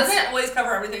is, It that's doesn't always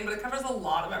cover everything, but it covers a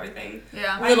lot of everything.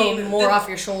 yeah. a little I mean, more the- off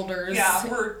your shoulders. Yeah,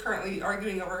 we're currently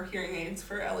arguing over hearing aids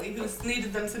for Ellie, who's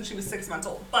needed them since she was 6 months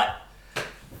old. But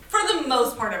for the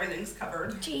most part, everything's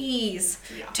covered. Jeez.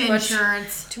 Yeah. Too much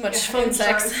Insurance. Too much Yeah, phone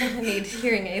sex. insurance. I need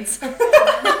hearing aids.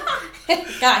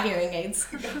 Got hearing aids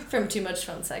from too much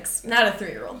phone sex. Not a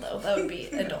 3-year-old though. That would be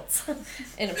adults.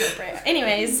 Inappropriate.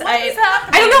 Anyways, What is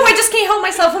happening? I don't know. I just can't help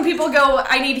myself when people go,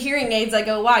 "I need hearing aids." I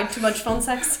go, "Why? Too much phone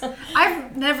sex?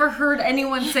 I've never heard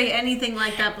anyone say anything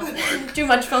like that before. Too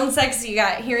much phone sex? You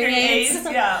got hearing aids?"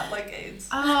 Yeah, like AIDS.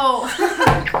 Oh.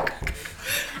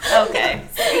 Okay.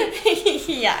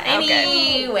 Yeah.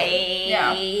 Okay.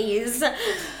 Anyways.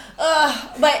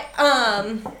 But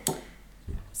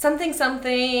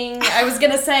something. I was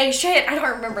gonna say shit. I don't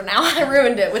remember now. I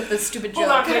ruined it with the stupid joke.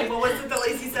 Hold on, wait, what was it that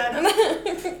Lacey said?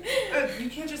 You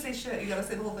can't just say shit, you gotta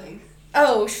say the whole thing.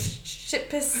 Oh, shit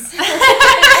piss.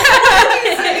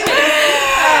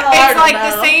 It's like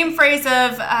the same phrase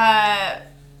of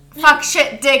fuck,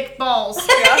 shit, dick, balls.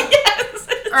 Yeah? Yes.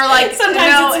 Or like,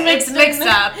 Sometimes no, it's it's mixed mixed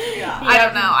up. Yeah. I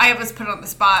don't know. I was put on the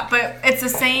spot. But it's the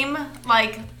same,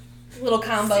 like, Little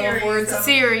combo Series of words. of-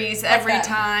 series every that.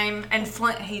 time. And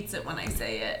Flint hates it when I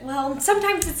say it. Well,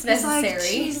 sometimes it's He's like,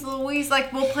 necessary. jeez Louise,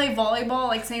 like, we'll play volleyball,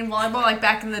 like saying volleyball, like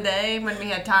back in the day when we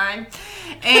had time.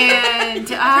 And,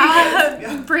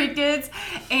 pre-kids.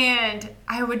 And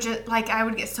I would just, like, I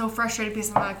would get so frustrated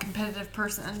because I'm a competitive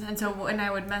person. And so when I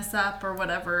would mess up or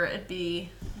whatever, it'd be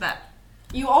that.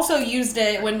 You also used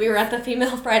it when we were at the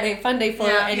Female Friday Fun Day float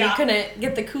Yeah. and Yeah. you couldn't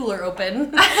get the cooler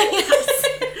open.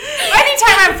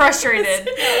 Anytime I'm frustrated,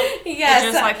 Yes.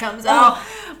 it just, like, comes Oh. out.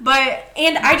 But,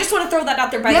 And I just want to throw that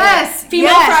out there by Yes, the way.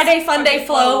 Female yes. Friday Fun Day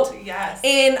float Yes.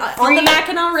 in on the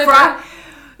Mackinac River.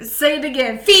 say it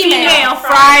again. Female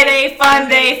Friday Fun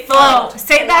Day float.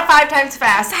 Say that 5 times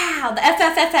fast. Wow, the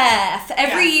FFFF.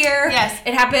 Every Yes. year Yes.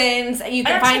 it happens. You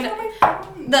can find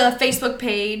the Facebook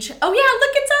page. Oh yeah,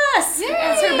 look, it's us.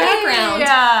 That's her background.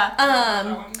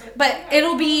 Yeah. But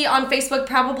it'll be on Facebook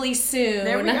probably soon.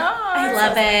 There we go. I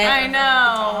love it. I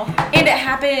know. And it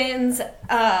happens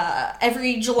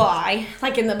every July,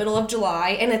 like in the middle of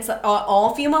July, and it's an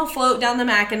all female float down the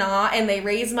Mackinac, and they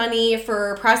raise money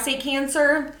for prostate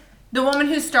cancer. The woman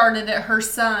who started it, her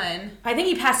son. I think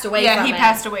he passed away. Yeah, from he it.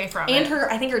 passed away from And it.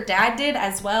 I think her dad did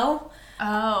as well.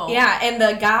 Oh. Yeah, and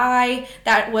the guy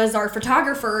that was our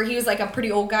photographer, he was like a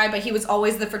pretty old guy, but he was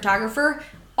always the photographer.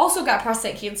 Also got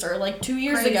prostate cancer like 2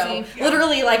 years ago. Crazy. Yeah.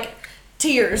 Literally like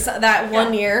tears that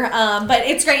one year. But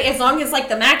it's great as long as like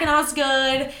the Mackinac's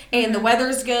good and the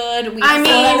weather's good. I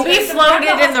mean, we floated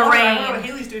in the I don't know what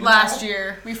Haley's rain doing last now.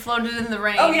 year. We floated in the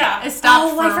rain. Oh, yeah. It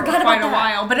stopped Oh, I for forgot quite about a that.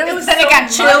 while, but It was then so it got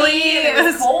chilly. muddy and it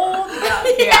was cold. Yeah.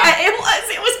 yeah,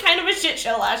 it was kind of a shit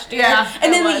show last year. Yeah,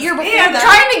 and then it the was. year before And that.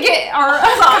 Trying to get our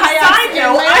Side kayaks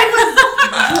note, in I there. was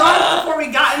drunk before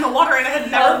we got in the water and I had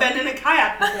never been in a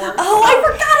kayak before. Oh, I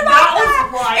forgot about that.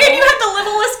 was wild. And you had the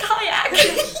littlest kayak.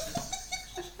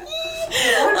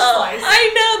 Orange slice.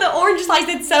 I know, the orange slice,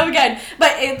 it's so good.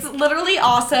 But it's literally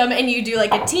awesome, and you do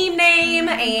like a team name,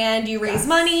 and you raise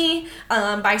money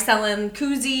by selling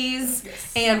koozies,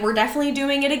 and we're definitely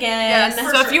doing it again.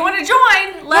 Yes. So if you want to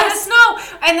join, let us know.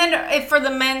 And then if for the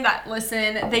men that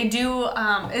listen, they do.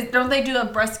 Don't they do a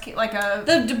like a?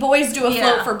 The boys do a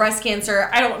Yeah. float for breast cancer.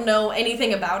 I don't know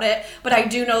anything about it, but I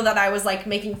do know that I was like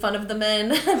making fun of the men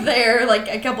there like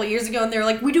a couple years ago, and they were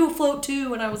like, "We do a float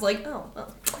too," and I was like, "Oh,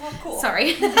 Oh, cool. sorry."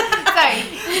 Sorry.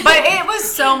 But it was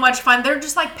so much fun. They're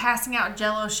just like passing out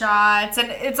Jello shots, and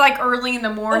it's like early in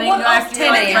the morning. What You have else to did be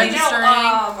like I find registering.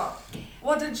 out?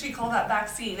 What did she call that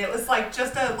vaccine? It was like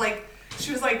just a like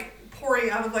she was like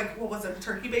pouring out of like what was it, a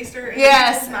turkey baster in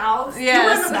Yes. people's mouths. Yes, You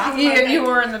were in the bathroom. I think. you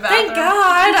were in the bathroom. Thank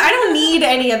God, I don't need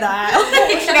any of that.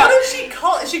 What did she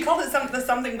call it? She called it the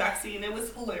something vaccine. It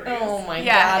was hilarious. Oh my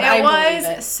Yeah, God, I it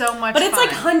believe was so much But it's fun.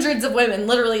 like hundreds of women,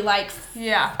 literally like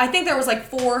Yeah. I think there was like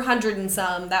 400 and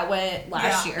some that went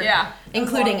last Yeah. year. Yeah.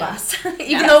 Including It was a lot us. Even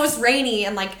Yes. though it was rainy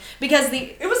and like because the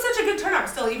It was such a good turnout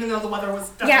still, even though the weather was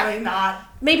definitely not.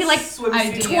 Maybe like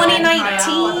swimsuit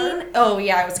 2019. Oh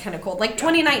yeah, it was kind of cold. Like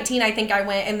 2019, I think I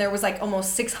went and there was like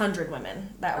almost 600 women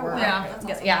that were. Yeah. That's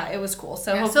awesome. Yeah, it was cool.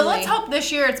 So So hopefully, let's hope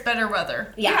this year it's better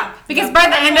weather. Yeah. Because by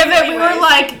the end of it, we were Anyways.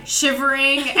 like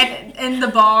shivering in the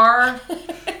bar,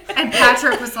 and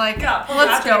Patrick was like, Yeah, poor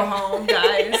 "Let's go Patrick. home,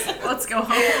 guys. Let's go home."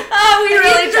 Oh, we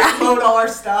really just tried. load all our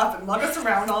stuff and lug us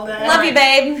around all day. Love you,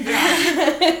 babe.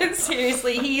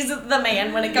 Seriously, he's the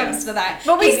man when it comes to that.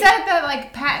 But we He's- said that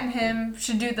like Pat and him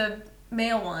should do the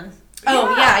male one. Oh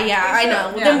yeah, I we know.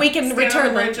 should. Yeah. Then we can Stand return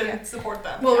on the bridge the. and support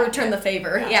them. We'll Yeah. return the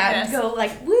favor. Yeah, Yes. and go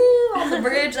like woo on the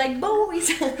bridge, like boys.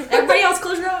 Everybody else,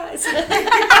 close your eyes.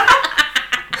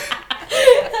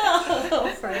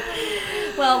 Oh, Frank.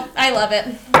 Well, I love it.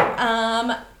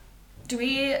 Do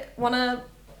we want to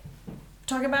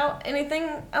talk about anything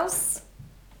else?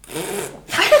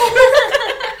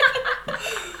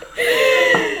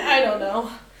 I don't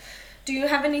know. Do you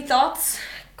have any thoughts,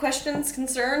 questions,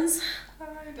 concerns?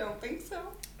 I don't think so.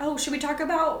 Oh, should we talk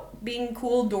about being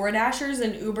cool Door Dashers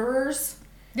and Uberers?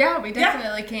 Yeah, we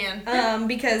definitely can.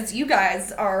 Because you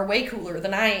guys are way cooler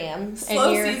than I am.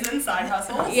 Slow you're, season side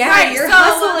hustles. Yeah, Right, you're so-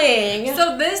 hustling.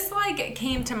 So this like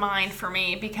came to mind for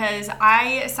me because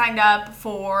I signed up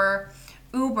for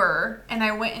Uber and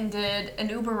I went and did an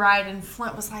Uber ride and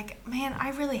Flint was like, "Man, I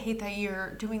really hate that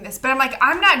you're doing this." But I'm like,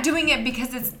 I'm not doing it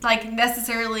because it's like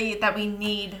necessarily that we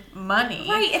need money.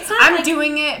 Right, it's not I'm like-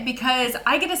 doing it because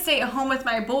I get to stay at home with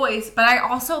my boys, but I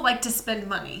also like to spend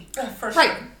money. For sure.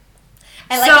 Right.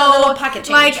 I like a little pocket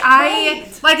change.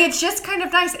 Like like it's just kind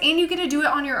of nice, and you get to do it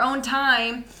on your own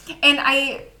time. And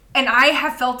I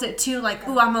have felt it too. Like,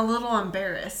 ooh, I'm a little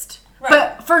embarrassed, Right.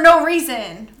 but for no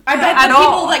reason. I bet at the people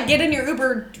all. that get in your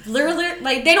Uber literally,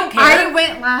 like, they don't care. I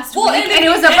went last Well, week, and and if it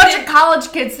was you- a and bunch if- of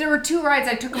college kids. There were 2 rides.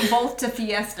 I took them both to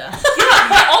Fiesta. Yeah,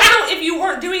 but also, if you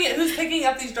weren't doing it, who's picking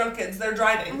up these drunk kids? They're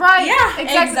driving. Right. Yeah,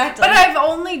 exactly. But I've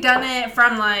only done it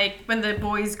from like when the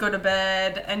boys go to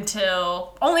bed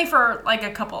until only for like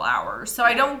a couple hours. So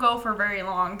I don't go for very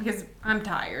long because I'm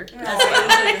tired. No,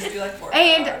 I usually just do like 4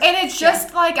 And hours. it's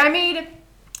just like I made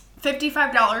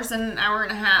 $55 in an hour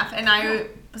and a half, and I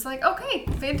was like, okay,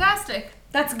 fantastic.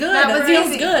 That's good. That That was feels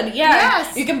easy. good. Yeah.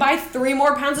 Yes. You can buy 3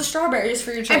 more pounds of strawberries for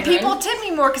your And children. people tip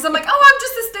me more because I'm like, oh, I'm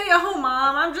just a stay-at-home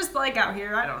mom. I'm just like out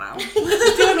here. I don't know.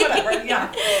 Just doing whatever.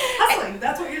 Yeah. Hustling.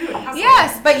 That's what you're doing. Hustling.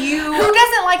 Yes, But who you.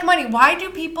 doesn't like money? Why do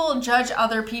people judge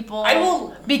other people? I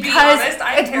will because be honest,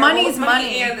 I'm it's terrible money's with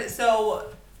money. money. And so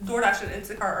DoorDash and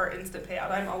Instacart are instant payout.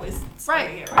 I'm always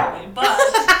spending Right. it right away.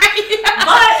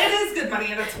 But it is good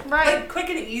money and it's Right. like quick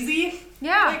and easy.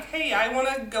 Yeah. Like, hey, I want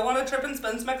to go on a trip and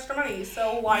spend some extra money,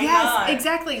 so why Yes, not?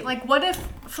 exactly. Like, what if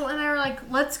Flint and I were like,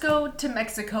 let's go to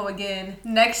Mexico again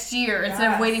next year instead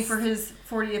of Yes. waiting for his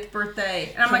 40th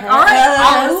birthday? And I'm like, Yes. all right,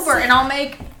 I'll Uber and I'll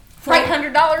make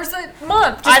 $500 a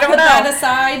month. Just I don't put know. that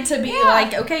aside to be Yeah.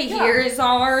 like, okay, Yeah. here's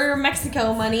our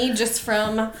Mexico money just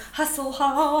from Hustle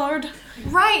Hard.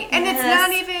 Right, and it's Yes.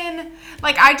 not even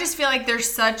like I just feel like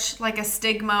there's such like a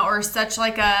stigma or such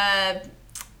like a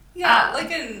Yeah,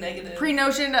 like a negative.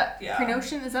 pre-notion. Yeah.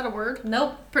 Pre-notion, is that a word?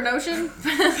 Nope. Pre-notion?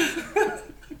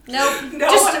 Nope. No,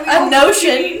 Just I mean, a what notion.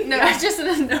 you mean? No, Yeah. it's just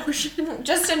a notion.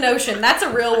 Just a notion. That's a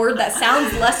real word that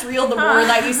sounds less real the more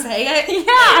that you say it.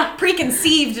 Yeah.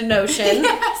 Preconceived notion.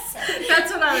 Yes,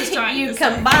 that's what I was trying You to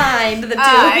say. combined the two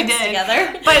I words did.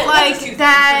 together. But Excuse like me,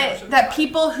 that pre-notion, that fine.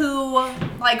 people who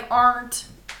like aren't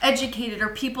educated or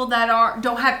people that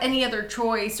don't have any other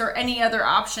choice or any other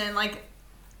option, like,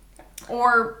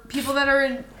 or people that are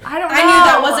in, I don't know. I knew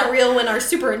that wasn't real when our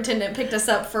superintendent picked us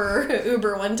up for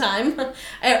Uber one time.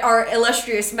 Our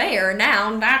illustrious mayor,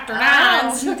 now Dr. Oh,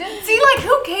 Dines. he didn't. See, like,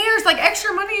 who cares? Like,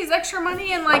 extra money is extra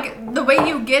money, and like the way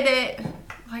you get it,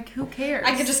 like, who cares?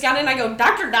 I just got in, I go,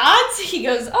 Dr. Dodds? He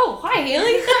goes, oh, hi,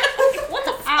 Haley. What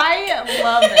the fuck? I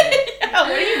love it. Yeah,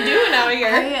 what are you doing out here?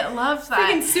 I love that.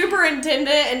 Freaking superintendent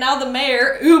and now the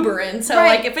mayor Ubering. So,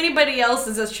 Right. like, if anybody else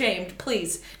is ashamed,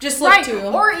 please just look Right, to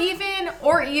him.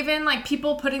 or even like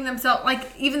people putting themselves, like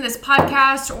even this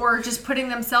podcast, or just putting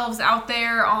themselves out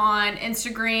there on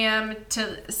Instagram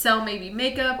to sell maybe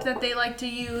makeup that they like to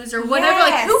use or whatever.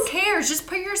 Like, Yes. who cares? Just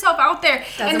put yourself out there.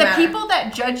 Doesn't and the matter. people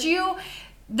that judge you,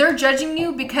 they're judging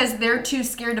you because they're too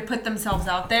scared to put themselves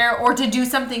out there or to do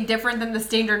something different than the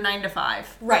standard 9 to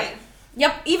 5. Right.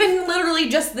 Yep. Even literally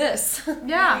just this.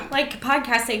 Yeah. Like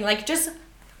podcasting, like just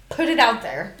put it out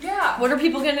there. Yeah. What are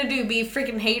people gonna do? Be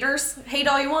freaking haters? Hate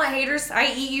all you want, haters.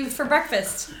 I eat you for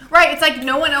breakfast. Right, it's like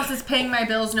no one else is paying my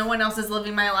bills, no one else is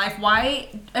living my life. Why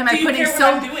am I Do you putting care what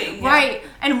so I'm doing? Yeah. Right.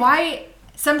 And why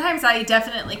sometimes I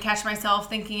definitely catch myself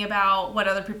thinking about what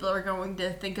other people are going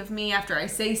to think of me after I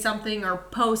say something or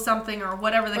post something or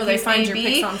whatever the Or they case find may your be.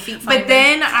 pics on Feet Finder. But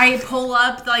then I pull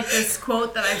up like this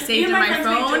quote that I've saved in my friends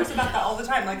make phone. jokes about that all the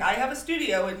time. Like, I have a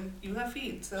studio and you have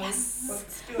feet, so let's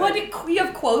do it. What, you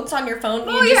have quotes on your phone?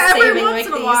 Oh You're yeah, just every saving, once like,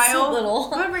 in a these while.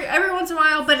 Little... Every once in a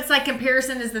while, but it's like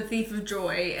comparison is the thief of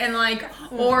joy, and like,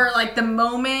 or like the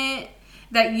moment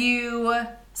that you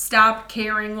stop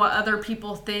caring what other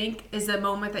people think is the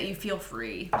moment that you feel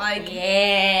free. Like,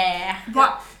 Yeah.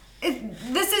 what?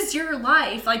 This is your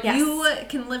life. Like, Yes. you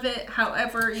can live it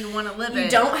however you want to live it.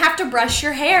 You don't have to brush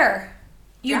your hair.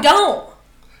 You Yeah. don't.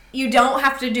 You don't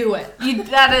have to do it.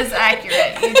 That is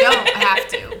accurate. You don't have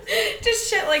to. Just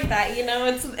shit like that, you know.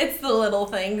 It's the little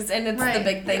things and it's the Right,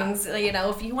 big things. You know,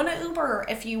 if you want to Uber,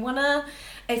 if you want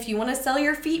to sell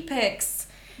your feet pics,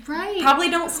 Right. probably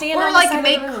don't stand Or on like the side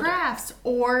make of the road. crafts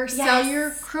or sell Yes. your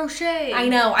crochet. I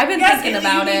know. I've been Yes, thinking Haley,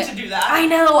 about you it. need to do that. I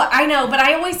know, but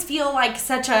I always feel like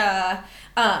such a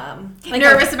like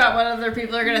Nervous about what other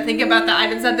people are going to think about the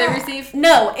items that they receive.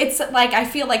 No, it's like I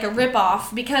feel like a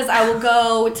ripoff because I will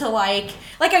go to like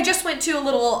I just went to a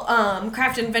little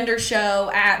craft and vendor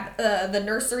show at the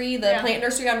nursery, the plant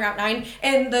nursery on Route 9,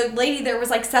 and the lady there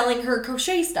was like selling her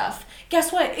crochet stuff.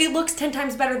 Guess what? It looks 10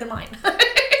 times better than mine.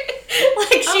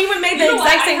 Like she would make the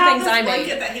exact same things I I have this made.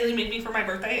 blanket that Haley made me for my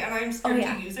birthday, and I'm scared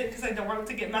yeah. to use it because I don't want it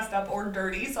to get messed up or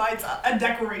dirty. So it's a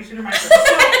decoration in my room. So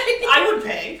I would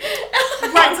pay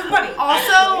lots of money.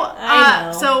 Also,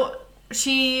 I know. so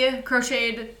she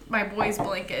crocheted my boys'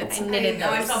 blankets. I knitted I know,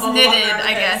 I those. saw bubble Knitted, on there,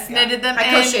 I guess. yeah. Knitted them. I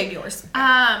and, crocheted yours.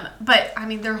 But I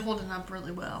mean, they're holding up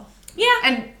really well. Yeah.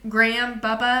 And Graham,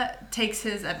 Bubba, takes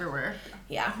his everywhere.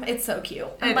 Yeah, it's so cute.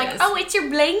 I'm It like, is. oh, it's your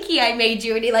blankie I made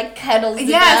you, and he like cuddles it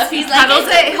Yes, up. he He's cuddles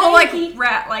like, it. He'll like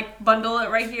blankie. bundle it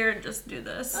right here and just do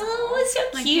this. Oh, it's so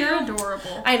Like, cute. you're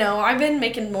adorable. I know. I've been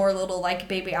making more little like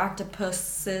baby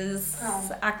octopuses,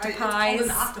 It's octopi. called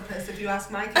an octopus, if you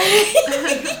ask my kid.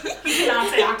 He cannot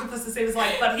say octopus to save his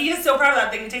life, but he is so proud of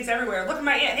that thing. He takes everywhere. Look at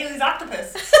my Aunt Haley's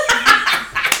octopus.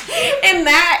 And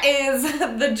that is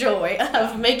the joy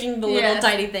of making the little Yes.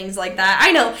 tiny things like that.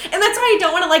 I know. And that's why I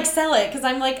don't want to like sell it because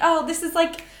I'm like, oh, this is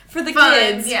like for the Fun.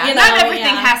 kids. Yeah, you know? not everything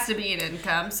Yeah. has to be an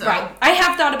income. So Right. I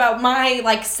have thought about my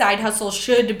like side hustle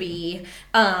should be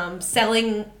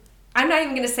selling. I'm not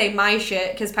even gonna say my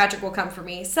shit because Patrick will come for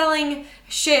me. Selling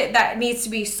shit that needs to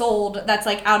be sold that's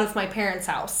like out of my parents'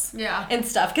 house. Yeah. And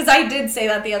stuff. Because I did say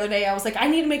that the other day. I was like, I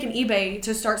need to make an eBay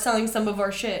to start selling some of our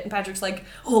shit. And Patrick's like,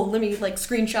 oh, let me like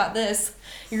screenshot this.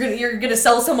 You're gonna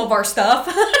sell some of our stuff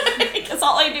because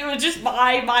all I do is just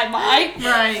buy.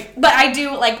 Right. But I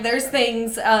do, like, there's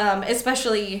things,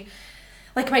 especially,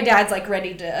 like, my dad's, like,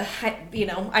 ready to, you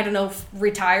know, I don't know,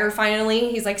 retire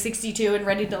finally. He's, like, 62 and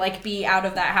ready to, like, be out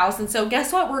of that house. And so,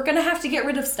 guess what? We're gonna have to get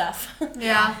rid of stuff.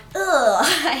 Yeah. Ugh,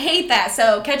 I hate that.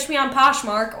 So, catch me on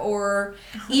Poshmark or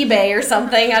eBay or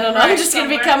something. I don't know. I'm Right, just gonna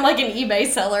somewhere. become, like, an eBay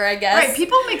seller, I guess. Right.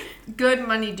 People make good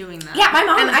money doing that. Yeah, my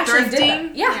mom And actually did thrifting.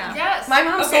 that. Yeah. Yes. My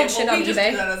mom Okay, sold shit well, on we just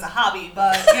eBay. do that as a hobby,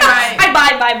 but Right. I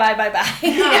buy.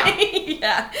 Yeah.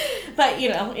 Yeah. But, you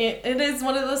know, it is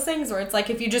one of those things where it's like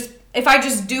if I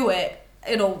just do it,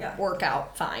 it'll Yeah. work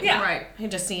out fine. Yeah. Right. I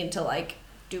just need to, like,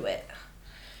 do it.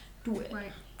 Do it.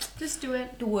 Right. Just do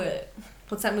it. Do it.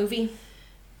 What's that movie?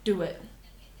 Do it.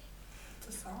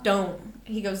 It's a song. Don't.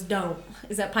 He goes, don't.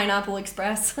 Is that Pineapple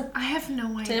Express? I have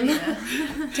no Tim? idea.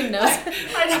 Tim knows.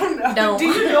 I don't know. Don't. Do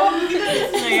you know who that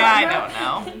is? Yeah,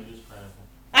 I don't know.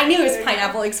 I knew it was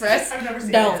Pineapple Express. I've never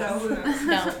seen Don't. it, so who knows?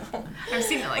 No. I've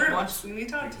seen it We're like gonna watch once. Sweeney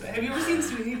Todd today. Have you ever seen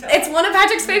Sweeney Todd? It's one of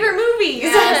Patrick's favorite movies.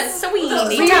 Yes. Sweeney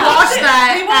We Todd. watched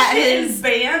that We watched at it his- in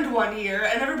band one year,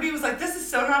 and everybody was like, "This is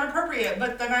so not appropriate."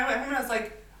 But then I went home and I was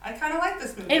like, "I kind of like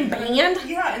this movie." In band?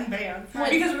 Yeah, in band. What?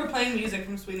 Because we were playing music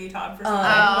from Sweeney Todd for something.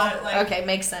 Oh, but like, Okay,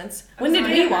 makes sense. When did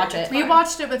we watch it? We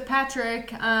watched it with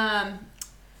Patrick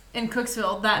in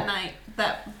Cooksville that night.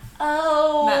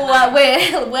 Oh, That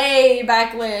way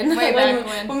back when. Way back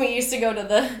when. When we used to go to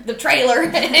the trailer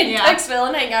in Yeah. Cooksville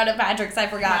and hang out at Patrick's. I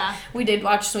forgot. Yeah. We did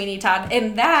watch Sweeney Todd.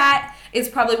 And that is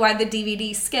probably why the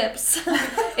DVD skips.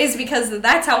 Is because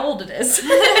that's how old it is.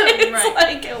 It's Right.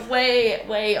 like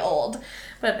way old.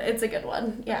 But it's a good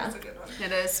one. Yeah. that's a good one.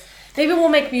 It is. Maybe we'll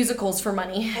make musicals for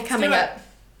money Let's coming do it. up.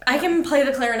 I can play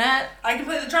the clarinet. I can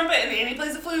play the trumpet, and Annie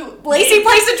plays the flute. Lacey Gabe-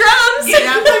 plays the drums. Gabe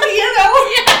can play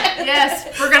piano.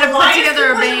 Yes, we're gonna put Elias together a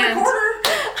can play the band. recorder.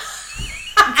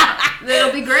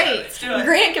 It'll be great. Let's do it.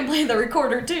 Grant can play the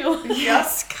recorder too.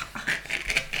 Yes.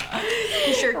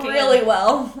 You sure can. Really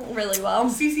well. Really well.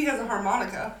 Cece has a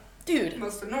harmonica. Dude.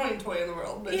 Most annoying toy in the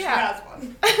world, but Yeah. she has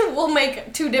one. We'll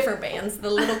make 2 different bands, the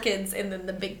little kids and then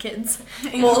the big kids.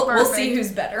 We'll see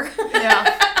who's better.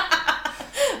 Yeah.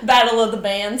 Battle of the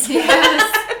bands.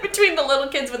 Yes. Between the little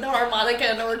kids with the harmonica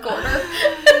and a recorder.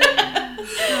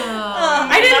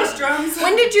 I didn't. Drums.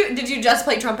 When did you just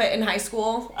play trumpet in high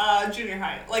school? Junior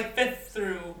high, like 5th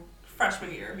through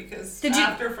freshman year, because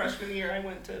after freshman year I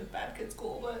went to bad kid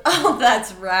school. But Oh,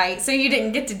 that's right. So you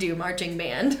didn't get to do marching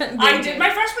band. I did my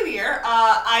freshman year.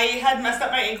 I had messed up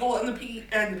my ankle in the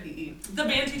PE. The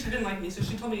band teacher didn't like me, so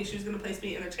she told me she was going to place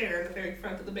me in a chair in the very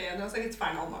front of the band. I was like, it's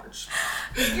fine, I'll march.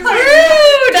 Rude! Do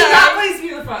not place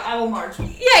me in the front. I will march.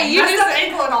 Yeah, you messed just up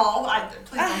ankle and all.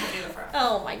 Please don't put me in the front.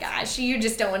 Oh my gosh, you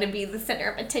just don't want to be the center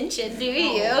of attention, do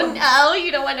you? No,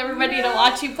 you don't want everybody to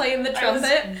watch you play in the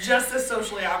trumpet. I was just as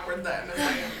socially awkward then as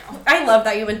I am now. I love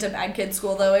that you went to bad kid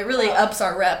school though. It really ups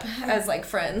our rep as like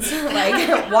friends.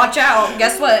 Like, watch out.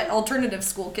 Guess what? Alternative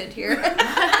school kid here.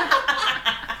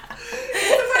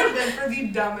 I've been for the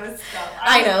dumbest stuff.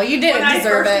 I know, you didn't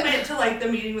deserve When I it. first went to like the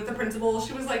meeting with the principal,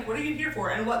 she was like, "What are you here for?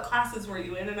 And what classes were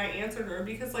you in?" And I answered her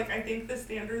because like I think the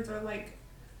standards are like,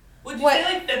 would you say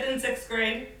like 5th and 6th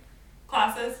grade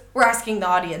classes? We're asking the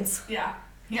audience. Yeah.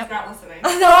 He's not listening.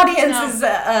 The audience No. is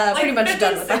Like pretty much 5th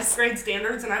done and with 6th us. grade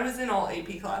standards, and I was in all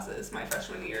AP classes my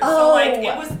freshman year. Oh. So like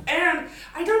it was, and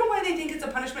I don't know why they think it's a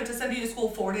punishment to send you to school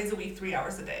 4 days a week, 3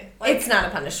 hours a day. Like, It's not a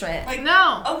punishment. like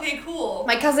No. okay, cool.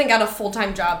 My cousin got a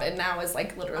full-time job and now is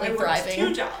like literally I worked thriving.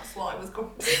 2 jobs while I was going.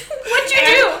 What'd you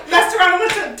And do? messed around and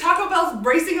went to Taco Bell's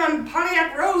racing on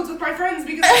Pontiac roads with my friends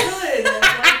because I could.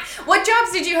 Like, What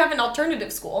jobs did you have in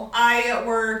alternative school? I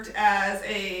worked as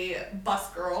a bus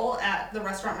girl at the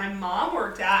restaurant my mom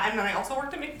worked at, and then I also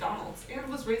worked at McDonald's and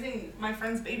was raising my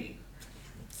friend's baby.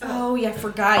 So, Oh yeah, I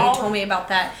forgot. All- You told me about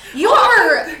that. You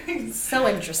are so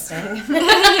interesting.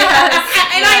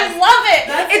 And I love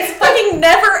it. It's fucking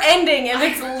never ending and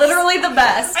it's literally the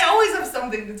best. I always have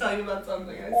something to tell you about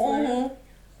something, I swear. Mhm.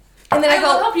 And then I I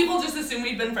love go, how people just assume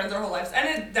we've been friends our whole lives, and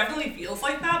it definitely feels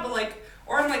like that, but like,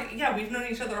 or I'm like, yeah, we've known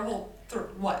each other a whole,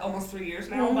 almost 3 years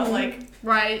now, but like,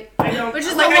 Right. I don't, Which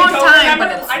is like, a long I don't time, remember,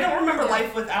 but it's- I don't remember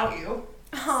life without you.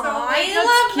 oh, So, I that's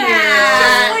love cute.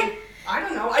 that. Just like, I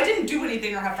don't know, I didn't do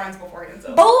anything or have friends beforehand,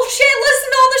 so. Bullshit, listen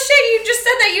to all the shit you just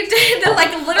said that you did. That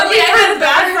like literally Okay, I for had the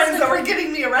bad first- friends that were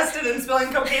getting me arrested and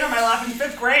spilling cocaine on my lap in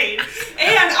 5th grade.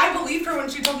 And I believed her when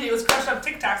she told me it was crushed up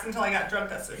Tic Tacs until I got drug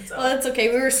tested, so. Well, that's okay.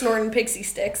 We were snorting pixie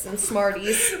sticks and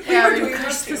Smarties. Yeah, were we doing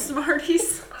crushed that the too.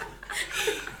 Smarties.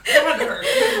 It had to hurt.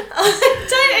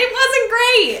 It wasn't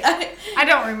great. I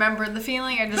don't remember the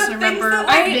feeling. I just The things remember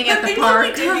that, being at the things park.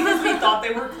 that we did because we thought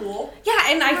they were cool.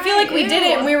 Yeah, and I feel like we did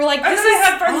it, and we were like, And "This then I is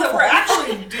had friends that were awful."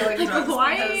 actually dealing drugs.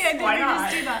 Why because did why we not?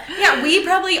 just do that? Yeah, we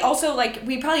probably also like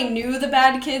we probably knew the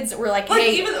bad kids. Were like, Like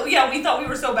hey, even we thought we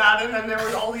were so bad, and then there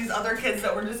were all these other kids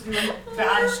that were just doing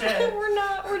bad shit. we're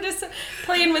not. We're just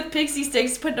playing with pixie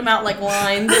sticks, putting them out like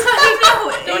lines. I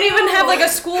know. Don't even have like a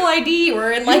school ID.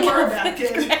 We're in like You are a bad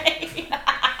kid. grade.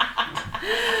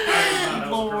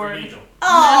 Lord.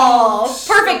 Oh,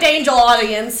 perfect angel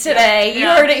audience today. You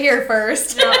Yeah. heard it here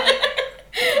first.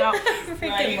 Yeah. Freaking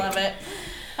Right. love it.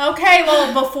 Okay,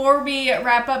 well, before we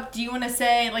wrap up, do you want to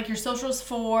say like your socials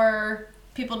for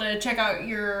people to check out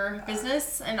your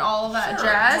business and all of that Sure.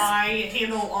 jazz? My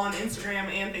handle on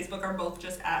Instagram and Facebook are both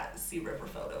just at Sea River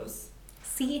Photos.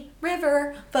 Sea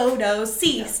River Photos.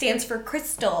 C stands for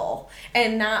crystal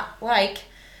and not like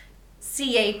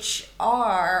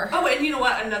CHR. Oh, and you know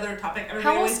what? Another topic. Everybody How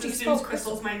else always do you spell assumes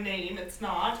Crystal's my name. It's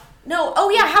not. No. Oh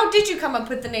yeah. How did you come up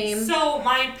with the name? So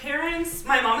my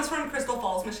mom is from Crystal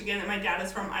Falls, Michigan, and my dad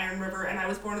is from Iron River, and I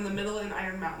was born in the middle in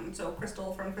Iron Mountain. So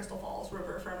Crystal from Crystal Falls,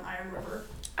 River from Iron River.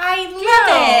 I love it.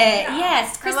 Yeah.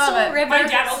 Yes, I Crystal love it. River. My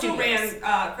dad also Studios.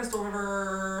 ran Crystal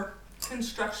River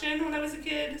construction when I was a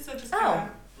kid, so just kind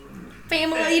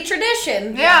Family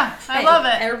tradition. Yeah, I Hey, love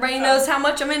it. Everybody knows how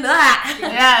much I'm into that.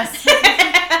 Yes.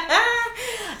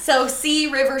 So Sea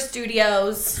River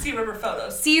Studios. Sea River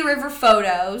Photos. Sea River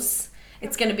Photos.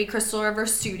 It's gonna be Crystal River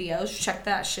Studios. Check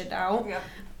that shit out. Yep.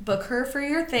 Book her for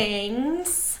your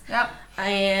things. Yep.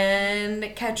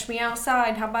 And catch me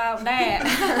outside. How about that?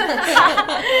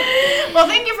 Well,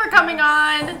 thank you for coming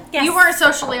on. Yes. You weren't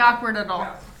socially awkward at all.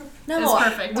 Yeah. No, It's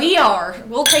perfect. we are.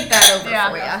 We'll take that over Yeah.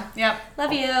 for you. Yep.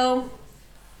 Love you.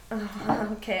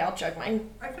 Okay, I'll chug mine.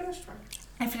 I finished one.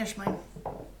 I finished mine.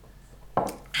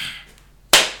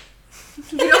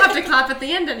 You don't have to clap at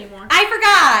the end anymore. I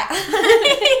forgot.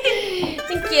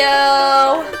 Thank you.